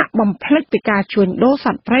ហាក់បំភ្លេចពីការជួញដូរស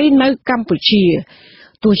ត្វព្រៃនៅកម្ពុជា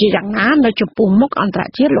ទោះជាយ៉ាងណានៅចំពោះមុខអន្តរ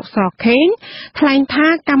ជាតិលោកសខេងថ្លែងថា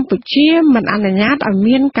កម្ពុជាមិនអនុញ្ញាតឲ្យ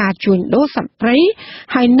មានការជួញដូរសត្វព្រៃ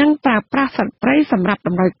ហើយនឹងប្រើប្រាស់សត្វព្រៃសម្រាប់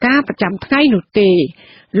ដំណើរការប្រចាំថ្ងៃនោះទេ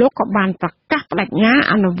លោកក៏បានប្រកាសបដិញ្ញា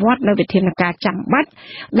អនុវត្តនូវវិធានការចាំបាច់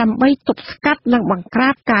ដើម្បីទប់ស្កាត់និងបង្ក្រា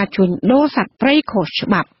បការជួញដូរសត្វព្រៃខុសច្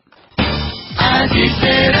បាប់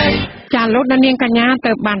ចាលោកនាងកញ្ញា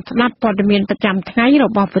ទៅបានស្ដាប់ព័ត៌មានប្រចាំថ្ងៃរ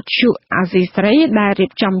បស់វិទ្យុអាស៊ីសេរីដែលរៀ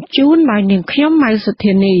បចំជូនដោយនាងខ្ញុំម៉ៅសុ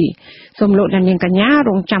ធានីសូមលោកនាងកញ្ញា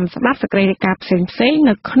រងចាំស្ដាប់សេចក្តីរាយការណ៍ផ្សេងៗ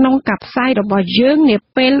នៅក្នុងការផ្សាយរបស់យើងនា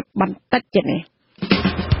ពេលបន្តិចទៀតនេះ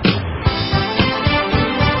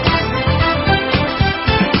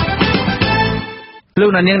លោក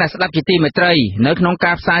នាងអ្នកស្ដាប់ជាទីមេត្រីនៅក្នុង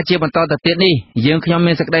ការផ្សាយជាបន្តទៅទៀតនេះយើងខ្ញុំ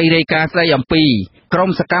មានសេចក្តីរាយការណ៍ស្ដីអំពីក្រម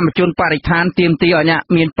សកម្មជនបរិស្ថានទាមទារឲ្យអ្នក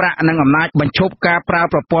មានប្រាក់និងអំណាចបញ្ឈប់ការប្រើ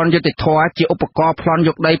ប្រព័ន្ធយុត្តិធម៌ជាឧបករណ៍ប្លន់យ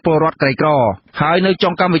កដីពលរដ្ឋក្រីក្រហើយនៅចុ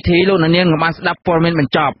ងកម្មវិធីលោកនាងនឹងបានស្ដាប់ព័ត៌មានប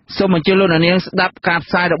ញ្ចប់សូមអញ្ជើញលោកនាងស្ដាប់ការ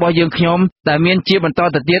ផ្សាយរបស់យើងខ្ញុំដែលមានជាបន្ត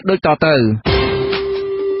ទៅទៀតដូចតទៅ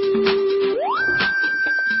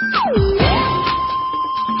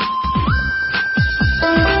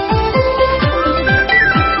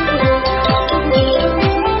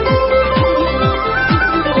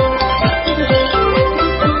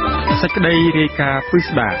សេចក្តីរាយការណ៍ពិ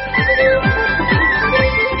ស្ដារ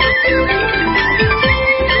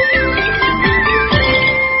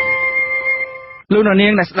លោកនា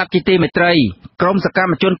ងដែលស្ដាប់ជាទីមេត្រីក្រមសកម្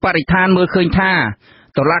មជនបរិស្ថានមើលឃើញថា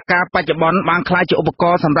តុលាការបច្ចុប្បន្នបានក្លាយជាឧបក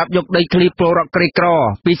រណ៍សម្រាប់យកដីធ្លីពលរដ្ឋក្រីក្រ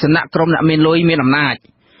ពីសំណាក់ក្រុមអ្នកមានលុយមានអំណាច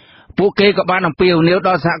ពួកគេក៏បានអំពាវនាវដ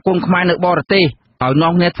ល់សហគមន៍ខ្មែរនៅបរទេសឲ្យ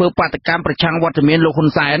នាំគ្នាធ្វើបាតកម្មប្រឆាំងវត្តមានលោកហ៊ុន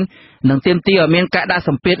សែននិងទាមទារឲ្យមានការដាក់ស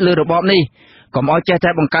ម្ពាធលើរបបនេះកុំឲ្យចេះតែ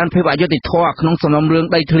បង្កើនភាពអយុត្តិធម៌ក្នុងសំណុំរឿង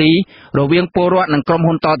ដីធ្លីរវាងពលរដ្ឋនិងក្រុម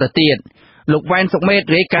ហ៊ុនតទៅទៀតលោកវ៉ែនសុកមេត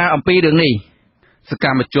រាយការណ៍អំពីរឿងនេះសក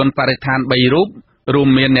ម្មជនបរិស្ថាន3រូបរួម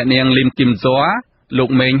មានអ្នកនាងលីមគឹមហ្សាលោក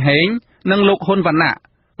មេងហេងនិងលោកហ៊ុនវណ្ណៈ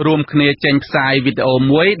រួមគ្នាចេញផ្សាយវីដេអូ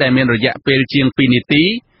មួយដែលមានរយៈពេលជាង2នាទី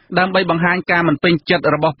ដើម្បីបង្ហាញការមិនពេញចិត្ត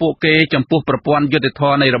របស់ពួកគេចំពោះប្រព័ន្ធយុត្តិធ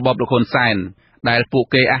ម៌នៃរបបលោកហ៊ុនសែនដែលពួក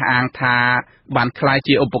គេអះអាងថាបានក្លាយ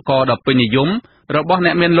ជាឧបករណ៍ដ៏ពេញនិយមរបស់អ្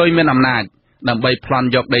នកមានលុយមានអំណាចដើម្បីប្លន់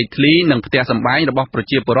យកដីធ្លីនិងផ្ទះសម្បែងរបស់ប្រ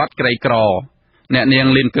ជាពលរដ្ឋក្រីក្រអ្នកនាង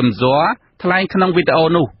លីនគឹមហ្សាថ្លែងក្នុងវីដេអូ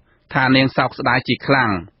នោះថានាងសោកស្ដាយជាខ្លាំ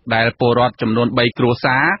ងដែលពលរដ្ឋចំនួន3គ្រួ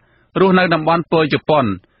សាររស់នៅតំបន់ពលជប៉ុន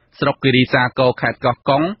ស្រុកគិរីសាគរខេត្តកោះ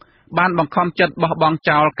កុងបានបង្ខំចិត្តបោះបង់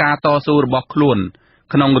ចោលការតស៊ូរបស់ខ្លួន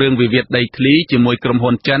ក្នុងរឿងវិវាទដីធ្លីជាមួយក្រុម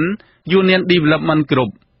ហ៊ុនចិន Union Development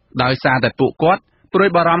Group ដោយសារតែពួកគាត់ព្រួយ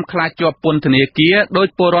បារម្ភខ្លាចជាប់ពន្ធនាគារដោយ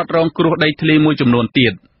ពលរដ្ឋរងគ្រោះដីធ្លីមួយចំនួនទៀ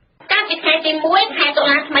តកាលពីថ្ងៃទី1ខែតុ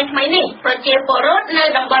លាថ្មីនេះប្រជាពលរដ្ឋនៅ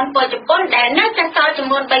តំបន់ពលជប៉ុនដែលនៅសេសសល់ចំ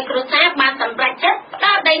នួន3គ្រួសារបានសម្រេចចិត្តផ្ដ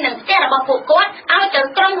ល់ដីនិងផ្ទះរបស់ពួកគាត់ឲ្យទៅ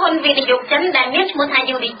ក្រុមហ៊ុនវិនិយោគចិនដែលមានឈ្មោះថា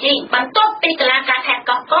UDG បន្ទាប់ពីតុលាការខេត្ត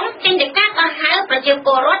កោះកុងចេញដីកាកោះហៅប្រជាព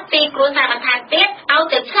លរដ្ឋពីគ្រួសារបន្ថែមទៀតឲ្យ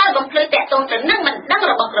ទៅឆ្លើយបំភ្លឺតាក់ទងទៅនឹងបណ្ដឹង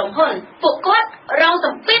របស់ក្រុមហ៊ុនពួកគាត់រងស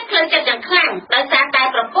ម្ពាធផ្លូវចិត្តយ៉ាងខ្លាំងដោយសារតែ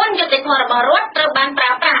ប្រព័ន្ធយុត្តិធម៌របស់រដ្ឋត្រូវបានប្រើ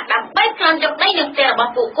ប្រាស់ដើម្បីប្លន់យកដីនិងផ្ទះរប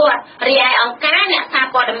ស់ពួកគាត់រីឯអង្គការអ្នកសារ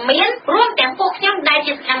ព័ត៌មានរួមទាំងពួកខ្ញុំដែល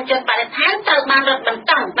ជាសកម្មជនបរិស្ថានត្រូវបានរត់បន្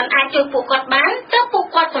តមិនអាចជួយពួកគាត់បានទើបពួក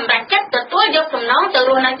គាត់សម្រេចចិត្តទទួលយកសំណងទៅ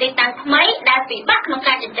រស់នៅទីតាំងថ្មីដែលពិបាកក្នុង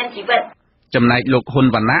ការចិញ្ចឹមជីវិតចំណែកលោកហ៊ុន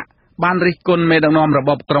វណ្ណៈបានរិះគន់មេដឹកនាំរប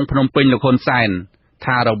បក្រុងភ្នំពេញលោកហ៊ុនសែន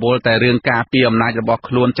ថារវល់តែរឿងការពារអំណាចរបស់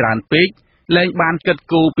ខ្លួនច្រើនពេកលែងបានគិត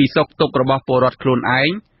គូរពីសុខទុក្ខរបស់ពលរដ្ឋខ្លួនឯង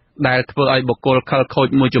ដែលធ្វើឲ្យបុគ្គលខិលខូច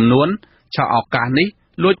មួយចំនួនឆក់ឱកាសនេះ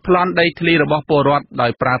លួចប្លន់ដីធ្លីរបស់ពលរដ្ឋដោ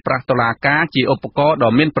យប្រើប្រាស់តុលាការជាឧបករណ៍ដ៏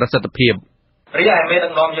មានប្រសិទ្ធភាពរីឯមេដឹ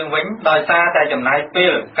កនាំយើងវិញដោយសារតែចំណាយពេ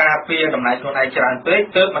លការពារតំណែងខ្លួនឯងច្រើនពេក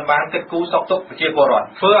ទើបមិនបានគិតគូរសុខទុក្ខប្រជាពលរដ្ឋ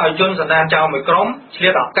ធ្វើឲ្យជនសន្តានចោលមួយក្រុមឆ្លៀ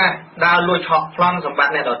តឱកាសដើរលួចឆក់ប្លន់សម្បត្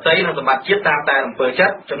តិអ្នកដទៃនិងសម្បត្តិជាតិតាមតែអំពើចិ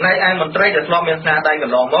ត្តចំណែកឯមន្ត្រីដែលធ្លាប់មានស្នាដៃក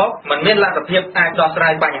ន្លងមកមិនមានលទ្ធភាពអាចដោះស្រា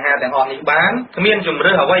យបញ្ហាទាំងអស់នេះបានគ្មានជំ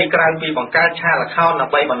រឿសអ្វីក្រៅពីបង្កើតឆាកល្ខោនដើ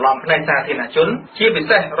ម្បីបន្លំភ្នែកសាធារណជនជាពិ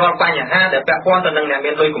សេសរាល់បញ្ហាដែលពាក់ព័ន្ធទៅនឹងអ្នក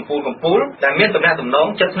មានលុយកំពូលដែលមានទំនាក់ទំនង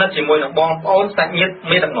ជិតស្និទ្ធជាមួយនឹងបងប្អូនសាច់ញាតិ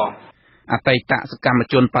មេដឹកនាំអតីតសកម្ម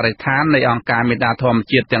ជនបរិស្ថាននៃអង្គការមេដាធម្ម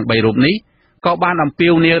ជាតិទាំង3រូបនេះក៏បានអំពា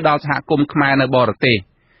វនាវដល់សហគមន៍ខ្មែរនៅបរទេស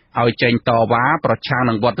ឲ្យចេញតវ៉ាប្រឆាំង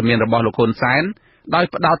នឹងវត្តមានរបស់លោកហ៊ុនសែនដោយ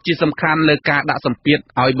ផ្ដោតជាសំខាន់លើការដាក់សម្ពាធ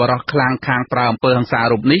ឲ្យបរិសុទ្ធខ្លាំងខាងប្រើអំពើហិង្សា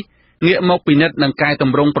រូបនេះងាកមកពិនិត្យនឹងកែត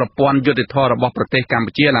ម្រង់ប្រព័ន្ធយុត្តិធម៌របស់ប្រទេសកម្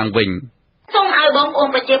ពុជាឡើងវិញសូមឲ្យបងប្អូន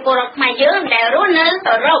ប្រជាពលរដ្ឋខ្មែរយើងដែលរស់នៅ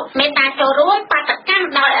អឺរ៉ុបមេត្តាចូលរួមបាតកម្ម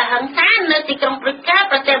ដោយអហិង្សានៅទីក្រុងប្រ៊ុយសែល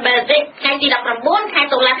ប្រទេសបែលហ្សិកថ្ងៃទី19ខែ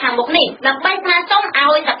តុលាខាងមុខនេះដើម្បីស្នើសុំ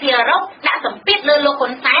ឲ្យសភាអឺរ៉ុបដាក់សម្ពាធលើលោកហ៊ុ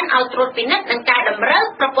នសែនឲ្យត្រួតពិនិត្យនិងកែតម្រូវ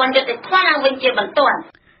ប្រព័ន្ធយុត្តិធម៌ឡើងវិញជាបន្ទាន់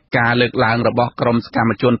ការលើកឡើងរបស់ក្រុមសកម្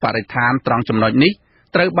មជនបរិស្ថានត្រង់ចំណុចនេះ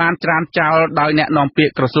ត្រូវបានច្រានចោលដោយអ្នកនាំពាក្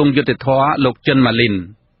យក្រសួងយុត្តិធម៌លោកចិនម៉ាលីន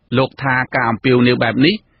លោកថាការអំពាវនាវបែប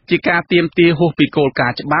នេះជាការទាមទារហួសពីគោលកា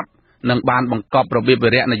រណ៍ច្បាប់និងបានបង្កប់របៀបវិ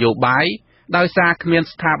រៈនយោបាយដោយសារគ្មាន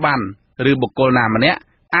ស្ថាប័នឬបុគ្គលណាម្នាក់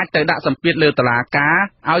អាចទៅដាក់សម្ពាធលើតុលាការ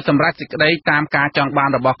ឲ្យសម្រេចសេចក្តីតាមការចង់បាន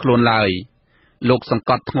របស់ខ្លួនឡើយលោកសង្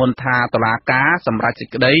កត់ធ្ងន់ថាតុលាការសម្រេចសេច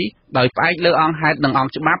ក្តីដោយផ្អែកលើអង្គហេតុនិងអង្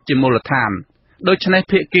គច្បាប់ជាមូលដ្ឋានដូច្នេះ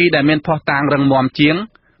ភាគីដែលមានភស្តុតាងរឹងមាំជាង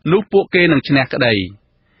នោះពួកគេនឹងឈ្នះក្តី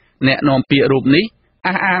អ្នកនាំពាក្យរូបនេះ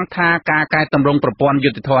អះអាងថាការកែតម្រង់ប្រព័ន្ធយុ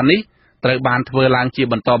ត្តិធម៌នេះត្រូវបានធ្វើឡើងជា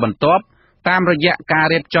បន្តបន្ទាប់តាមរយៈការ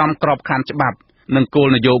រៀបចំក្របខ័ណ្ឌច្បាប់និងគោល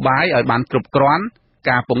នយោបាយឲ្យបានគ្រប់គ្រាន់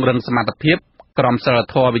ការពង្រឹងសមត្ថភាពក្រមសីល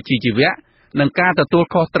ធម៌វិជ្ជាជីវៈនិងការទទួល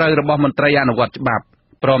ខុសត្រូវរបស់មន្ត្រីអនុវត្តច្បាប់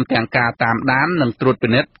ព្រមទាំងការតាមដាននិងត្រួតពិ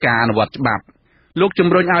និត្យការអនុវត្តច្បាប់លោកជំ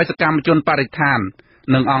រុញឲ្យសកម្មជនបរិស្ថាន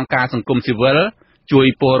និងអង្គការសង្គមស៊ីវិលជួយ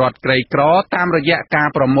ពលរដ្ឋក្រីក្រតាមរយៈការ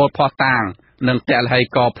ប្រមូលភស្តុតាងនិងទឡ្ហី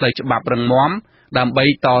ករណ៍ផ្លូវច្បាប់រឹងមាំដើម្បី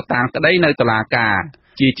តតាំងក្តីនៅតុលាការ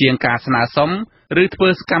ជាជាងការស្នើសុំឬធ្វើ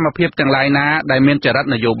សកម្មភាពទាំងឡាយណាដែលមានចរិត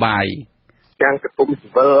នយោបាយ ទាំងសង្គមស៊ី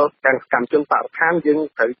វិលទាំងសកម្មជនបរិស្ថានយើង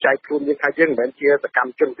ត្រូវចែកខ្លួនយើងថាយើងមិនមែនជាសកម្ម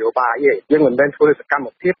ជននយោបាយទេយើងមិនមែនធ្វើសកម្ម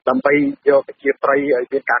ភាពដើម្បីយកប្រជាប្រិយឲ្យ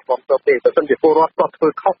មានការគ្រប់គ្រងទេបើមិនជាពលរដ្ឋគាត់ធ្វើ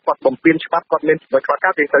ខុសគាត់បំពានច្បាប់គាត់មានចំណុចខ្វះខា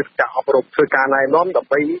តយើងត្រូវការអប់រំធ្វើការណែនាំដើ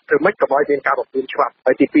ម្បីធ្វើម៉េចកុំឲ្យមានការបំពានច្បាប់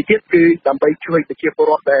ហើយទី2ទៀតគឺដើម្បីជួយប្រជាពល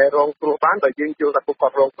រដ្ឋដែលរងគ្រោះបានដោយយើងយល់ថាពួកគា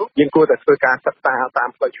ត់រងគ្រោះយើងគួរតែធ្វើការសិក្សាតាម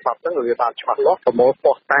ផ្លូវច្បាប់ហ្នឹងវាបានច្បាស់លាស់ប្រមូលភ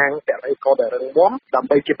ស្តុតាងតែអីក៏ដែលរឹងមាំដើម្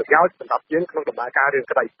បីជាប្រយោជន៍សម្រាប់យើងក្នុងដំណើរការរឿង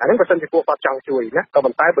ក្តីអាហ្នឹងបើសិនជាពួកគាត់ចង់ជួយណាក៏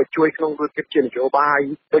ប៉ុន្តែបើជួយក្នុងរូបភាពជានយោបាយ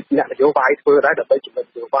ដូចអ្នកនយោបាយធ្វើដែរដើម្បីជំរុញ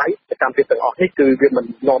នយោបាយសកម្មភាពទាំងអស់នេះគឺវាមិន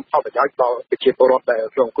នាំផលប្រយោជន៍ដល់ប្រជាពលរដ្ឋដែល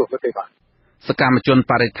រងគ្រោះនោះទេបាទសកម្មជន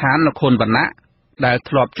បរិស្ថានលោកខុនវណ្ណៈដែល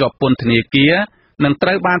ធ្លាប់ជាប់ពន្ធនាគារនឹងត្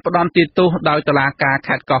រូវបានផ្ដន្ទាទោសដោយតុលាការ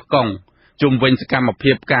ខេត្តកោះកុងជុំវិញសកម្ម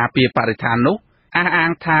ភាពការពារបរិស្ថាននោះអះអា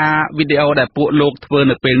ងថាវីដេអូដែលពួកលោកធ្វើ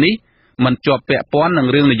នៅពេលនេះមិនជាប់ពាក់ព័ន្ធនឹង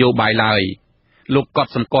រឿងនយោបាយឡើយលោកក៏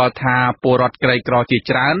សម្គាល់ថាពលរដ្ឋក្រីក្រជា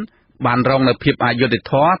ច្រើនបានរងនូវភាពអយុត្តិ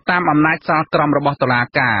ធម៌តាមអំណាចសាលក្រមរបស់តុលា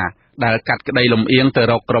ការដែលកាត់ក្តីលំអៀងទៅ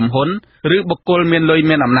រកក្រុមហ៊ុនឬបុគ្គលមានលុយ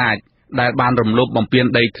មានអំណាចដែលបានរំលោភបំពាន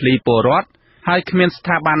ដីធ្លីពលរដ្ឋហើយគ្មានស្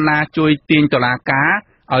ថាប័នណាជួយទាញតុលាការ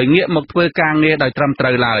ឲ្យងាកមកធ្វើការងារដោយត្រឹមត្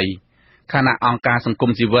រូវឡើយខណៈអង្គការសង្គ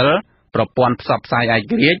មស៊ីវិលប្រព័ន្ធផ្សព្វផ្សាយឯ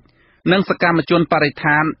ករាជ្យនិងសកម្មជនបរិស្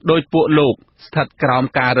ថានដោយពួកលោកស្ថិតក្រោម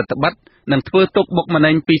ការរដ្ឋបិទនិងធ្វើទុកបុកម្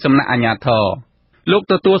នេញពីសំណាក់អាជ្ញាធរលោក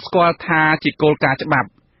ទទួលស្គាល់ថាជាគោលការណ៍ច្បាប់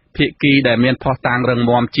ភាគីដែលមានភស្តុតាងរឹង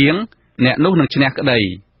មាំជាងអ្នកនោះនឹងឈ្នះក្តី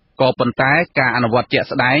ក៏ប៉ុន្តែការអនុវត្តជាក់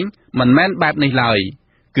ស្ដែងមិនមែនបែបនេះឡើយ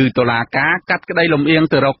គឺតុលាការកាត់ក្តីលំអៀង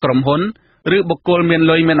ទៅរកក្រុមហ៊ុនឬបុគ្គលមាន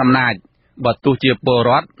លុយមានអំណាចបើទោះជាពល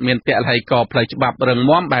រដ្ឋមានទឡ្ហីករណ៍ផ្លូវច្បាប់រឹង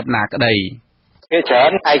មាំបែបណាក្តីវាច្រើ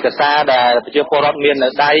នឯកសារដែលប្រជាពលរដ្ឋមាននៅ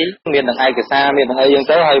ដៃមានទាំងឯកសារមានទាំងអីយ៉ាង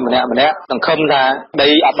ទៅហើយម្នាក់សង្ឃឹមថាដី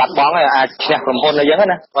អត់បាត់បង់ហើយអាចឈ្នះក្រុមហ៊ុនអីយ៉ាង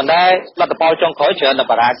ណាប៉ុន្តែលទ្ធផលចុងក្រោយច្រើនតែ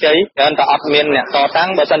បរាជ័យច្រើនតែអត់មានអ្នកតតាំង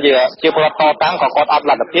បើមិនជាពលរដ្ឋតតាំងក៏គាត់អត់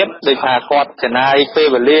លទ្ធភាពដោយថាគាត់ចំណាយពេល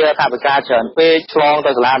វេលាថវិកាច្រើនពេកឆ្លង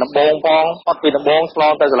ទៅសាលាដំបងផងអត់ពីដំបងឆ្ល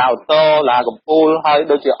ងទៅសាលាឧទ្ធរសាលាកំពូលហើយ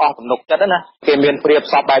ដូចជាអស់ទំនុកចិត្តណាគេមានព្រៀប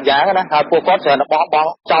សពបែបយ៉ាងណាហើយពួកគាត់ច្រើនតែបោះបង់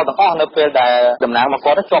ចោលទាំងអស់នៅពេលដែលតំណាងមក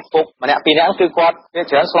គាត់ជាប់គុកម្នាក់ពីរនាក់គឺគាត់វា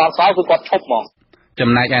ច្រើនស្លន់សល់គឺគាត់ឈប់ហ្មងចំ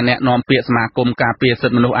ណែកឯអ្នកនាំពាក្យសមាគមការពារសិ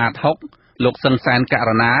ទ្ធិមនុស្សអាត6លោកសឹងសែនករ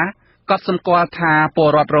ណាក៏សម្គាល់ថាពល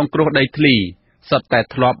រដ្ឋរងគ្រោះដីធ្លីសុទ្ធតែ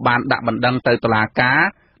ធ្លាប់បានដាក់បណ្ដឹងទៅតុលាការ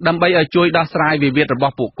ដើម្បីឲ្យជួយដោះស្រាយវិវាទរប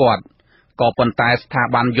ស់ពួកគាត់ក៏ប៉ុន្តែស្ថា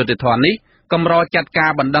ប័នយុត្តិធម៌នេះកម្រចាត់កា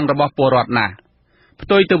របណ្ដឹងរបស់ពលរដ្ឋណាស់ផ្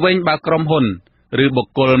ទុយទៅវិញបើក្រុមហ៊ុនឬបុ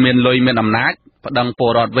គ្គលមានលុយមានអំណាចប្តឹងពល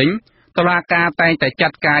រដ្ឋវិញតុលាការតែងតែចា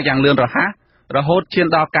ត់ការយ៉ាងលឿនរហ័សរហូតឈាន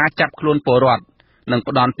ដល់ការចាប់ខ្លួនពលរដ្ឋនិង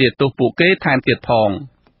ផ្ដន្ទាទោសពួកគេថែមទៀតផង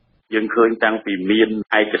យើងឃើញតាំងពីមាន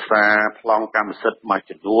ឯកសារប្លង់កម្មសិទ្ធិមួយ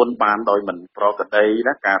ចំនួនបានដោយមិនប្រក្រតី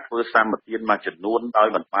ណាការធ្វើសម្បទានមួយចំនួនដោយ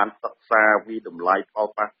មិនបានសិក្សាវិតម្លៃផល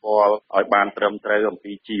ប៉ះពាល់ឲ្យបានត្រឹមត្រូវអំ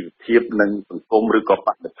ពីជីវភាពនិងសង្គមឬក៏ប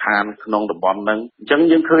រិស្ថានក្នុងតំបន់ហ្នឹងអញ្ចឹង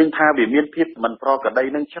យើងឃើញថាវាមានភាពមិនប្រក្រតី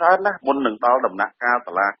នឹងច្រើនណាស់មុននឹងដល់ដំណាក់កាល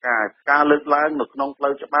តុលាការការលើកឡើងនៅក្នុងផ្លូ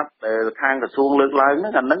វច្បាប់ដែលខាងក្រសួងលើកឡើងហ្នឹ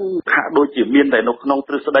ងអាហ្នឹងហាក់ដូចជាមានតែនៅក្នុង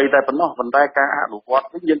ទ្រឹស្ដីតែប៉ុណ្ណោះប៉ុន្តែការអនុវត្ត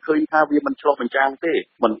វិញយើងឃើញថាវាមិនឆ្លុះបញ្ចាំងទេ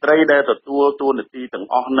មន្ត្រីដែលទទួលតួនាទីទាំង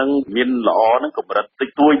អស់ហ្នឹងមានល្អហ្នឹងកម្រិតតិច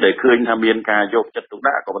តួចដែលឃើញថាមានការយកចិត្តទុក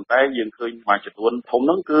ដាក់ក៏ប៉ុន្តែយើងឃើញមួយចំនួនធំហ្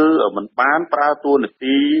នឹងគឺមិនបានប្រើតួនា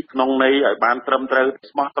ទីក្នុងន័យឲ្យបានត្រឹមត្រូវ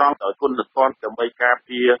ស្មោះត្រង់ដោយគុណធម៌ដើម្បីការ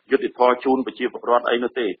ពារយុត្តិធម៌ជូនប្រជាពលរដ្ឋអី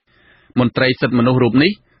នោះទេមន្ត្រីសិទ្ធិមនុស្សរូប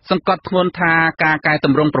នេះសង្កត់ធ្ងន់ថាការកែត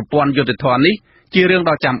ម្រង់ប្រព័ន្ធយុត្តិធម៌នេះជារឿង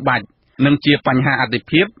ដ៏ចាំបាច់និងជាបញ្ហាអាទិ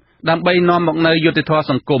ភាពដើម្បីនាំមកនូវយុត្តិធម៌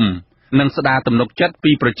សង្គមនិងស្ដារទំនុកចិត្ត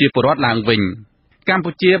ពីប្រជាពលរដ្ឋឡើងវិញកម្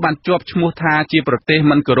ពុជាបានជាប់ឈ្មោះថាជាប្រទេស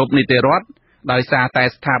មិនគោរពនីតិរដ្ឋដោយសារតែ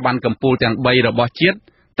ស្ថាប័នកំពូលទាំង3របស់ជាតិ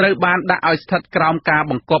ត្រូវបានដាក់ឲ្យស្ថិតក្រោមការ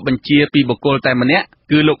បង្គាប់បញ្ជាពីបុគ្គលតែម្នាក់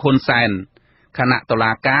គឺលោកហ៊ុនសែនខណៈតុ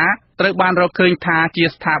លាការត្រូវបានរកឃើញថាជា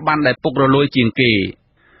ស្ថាប័នដែលពុករលួយជាងគេ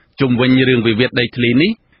ជុំវិញរឿងវិវាទដីធ្លី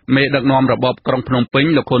នេះមេដឹកនាំរបបក្រុងភ្នំពេញ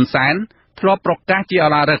លោកហ៊ុនសែនធ្លាប់ប្រកាសជាអ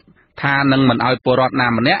ឡារឹកថានឹងមិនឲ្យពលរដ្ឋណា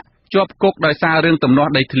ម្នាក់ជាប់គុកដោយសាររឿងទំនា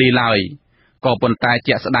ស់ដីធ្លីឡើយក៏ប៉ុន្តែ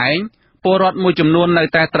ជាក់ស្ដែងពលរដ្ឋមួយចំនួននៅ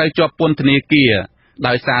តែត្រូវជាប់ពន្ធនាគារ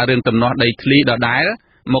ដោយសាររឿងទំនាស់ដីធ្លីដដែល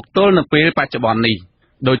មកទល់នៅពេលបច្ចុប្បន្ននេះ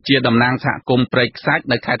ដូចជាតំណាងសហគមន៍ព្រែកខ្សាច់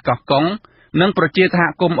នៅខេត្តកោះកុងនិងប្រជាសហ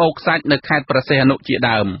គមន៍អូរខ្សាច់នៅខេត្តព្រះសីហនុជា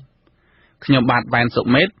ដើមខ្ញុំបាទវ៉ែនសុ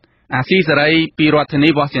មេតអាស៊ីសេរីពីរដ្ឋធានី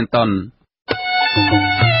Washington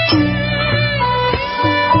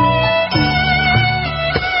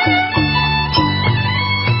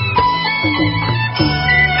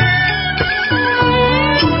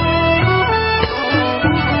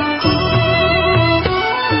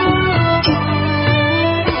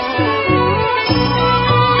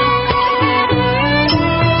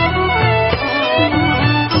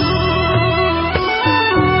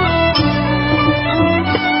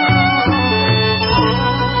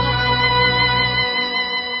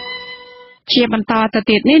ជាបន្តទៅ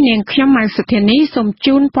ទៀតនេះនាងខ្ញុំម៉ៅសុធានីសូម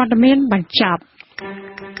ជូនព័ត៌មានបញ្ចប់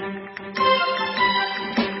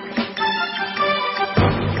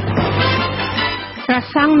ព្រះ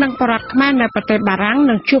សង្ឃនិងបរិវត្តខ្មែរនៅប្រទេសបារាំង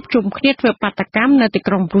នឹងជួបជុំគ្នាធ្វើបាតកម្មនៅទី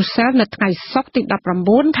ក្រុងប្រ៊ុយសែលនៅថ្ងៃសុក្រទី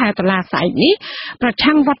19ខែតុលាស្អែកនេះប្រ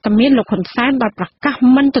ឆាំងវត្តមានលោកហ៊ុនសែនដោយប្រកាស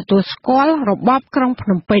មិនទទួលស្គាល់របបក្រុងភ្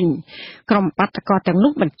នំពេញក្រុមបាតកោទាំង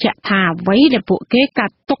នោះបញ្ជាក់ថាអ្វីដែលពួកគេកា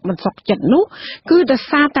ត់ទុកមិនសុខចិត្តនោះគឺដោយ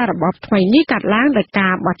សារតែរបបថ្មីនេះកាត់ឡើងដោយកា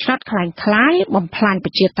របោះឆ្នោតคล้ายៗបំផ្លាញប្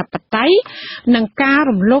រជាធិបតេយ្យនិងការ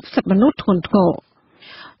រំលោភសិទ្ធិមនុស្សធ្ងន់ធ្ងរ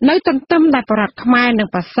នៅទន្ទឹមដែលបរិវត្តខ្មែរនិង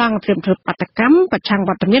ប្រសង់ត្រៀមធ្វើបាតកម្មប្រឆាំងវ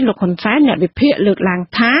ត្តមានលោកហ៊ុនសែនអ្នកវិភាគលើកឡើង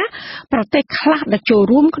ថាប្រទេសខ្លះដែលចូល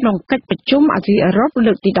រួមក្នុងកិច្ចប្រជុំអាស៊ីអឺរ៉ុប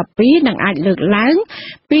លើកទី12នឹងអាចលើកឡើង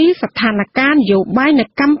ពីស្ថានភាពនយោបាយនៅ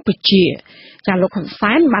កម្ពុជាចាលោកហ៊ុន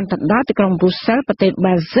សែនបានទៅដល់ទីក្រុងប្រ៊ុយសែលប្រទេស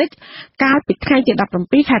បែលហ្សិកកាលពីថ្ងៃទី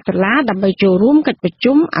17ខែតុលាដើម្បីចូលរួមកិច្ចប្រ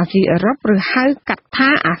ជុំអាស៊ីអឺរ៉ុបឬហៅកាត់ថា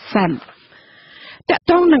អាស៊ានតក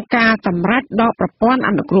តងនឹងការសម្រេចដកប្រព័ន្ធអ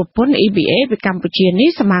នុគ្រោះពន្ធ EBA ពីកម្ពុជានេះ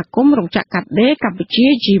សមាគមរោងចក្រកាត់ដេរកម្ពុជា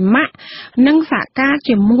GMAC និងសហការ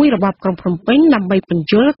ជាមួយរបបក្រុងភ្នំពេញដើម្បីបញ្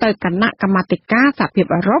យល់ទៅគណៈកម្មាធិការសហភាព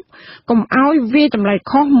អឺរ៉ុបកុំឲ្យវាយតម្លៃ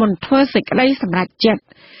ខុសមុនធ្វើសេចក្តីសម្រេចចិត្ត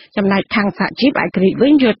ចំណែកខាងសហជីពឯករាជ្យវិ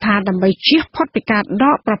ញយល់ថាដើម្បីជៀសផុតពីការដ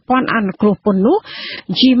កប្រព័ន្ធអនុគ្រោះពន្ធនោះ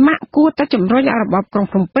GMAC គួរតែជំរុញឲ្យរបបក្រុង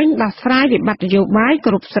ភ្នំពេញដោះស្រាយវិបត្តិនយោបាយគោ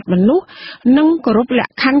រពសិទ្ធិមនុស្សនិងគោរពលក្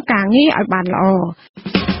ខខណ្ឌការងារឲ្យបានល្អ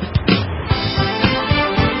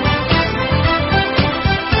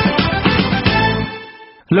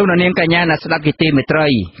លោកនាងកញ្ញាអ្នកស្ដាប់គីទីមេត្រី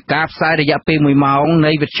ការផ្សាយរយៈពេល1ម៉ោង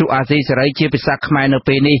នៃវិទ្យុអាស៊ីសេរីជាភាសាខ្មែរនៅ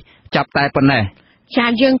ពេលនេះចាប់តែប៉ុណ្ណេះចា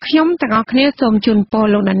យើងខ្ញុំទាំងអស់គ្នាសូមជូនពរ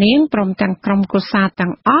លោកនាងព្រមទាំងក្រុមគ្រួសារទាំ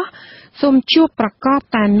ងអស់សូមជួបប្រកប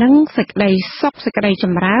តែនឹងសេចក្តីសុខសេចក្តីច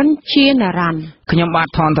ម្រើនជានិរន្តរ៍ខ្ញុំបាទ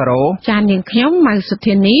ថនតារ៉ូចានាងខ្ញុំម៉ៅសុ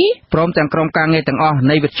ធានីព្រមទាំងក្រុមការងារទាំងអស់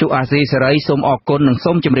នៃវិទ្យុអាស៊ីសេរីសូមអរគុណនិង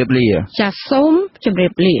សូមជម្រាបលាចាសូមជម្រា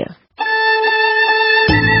បលា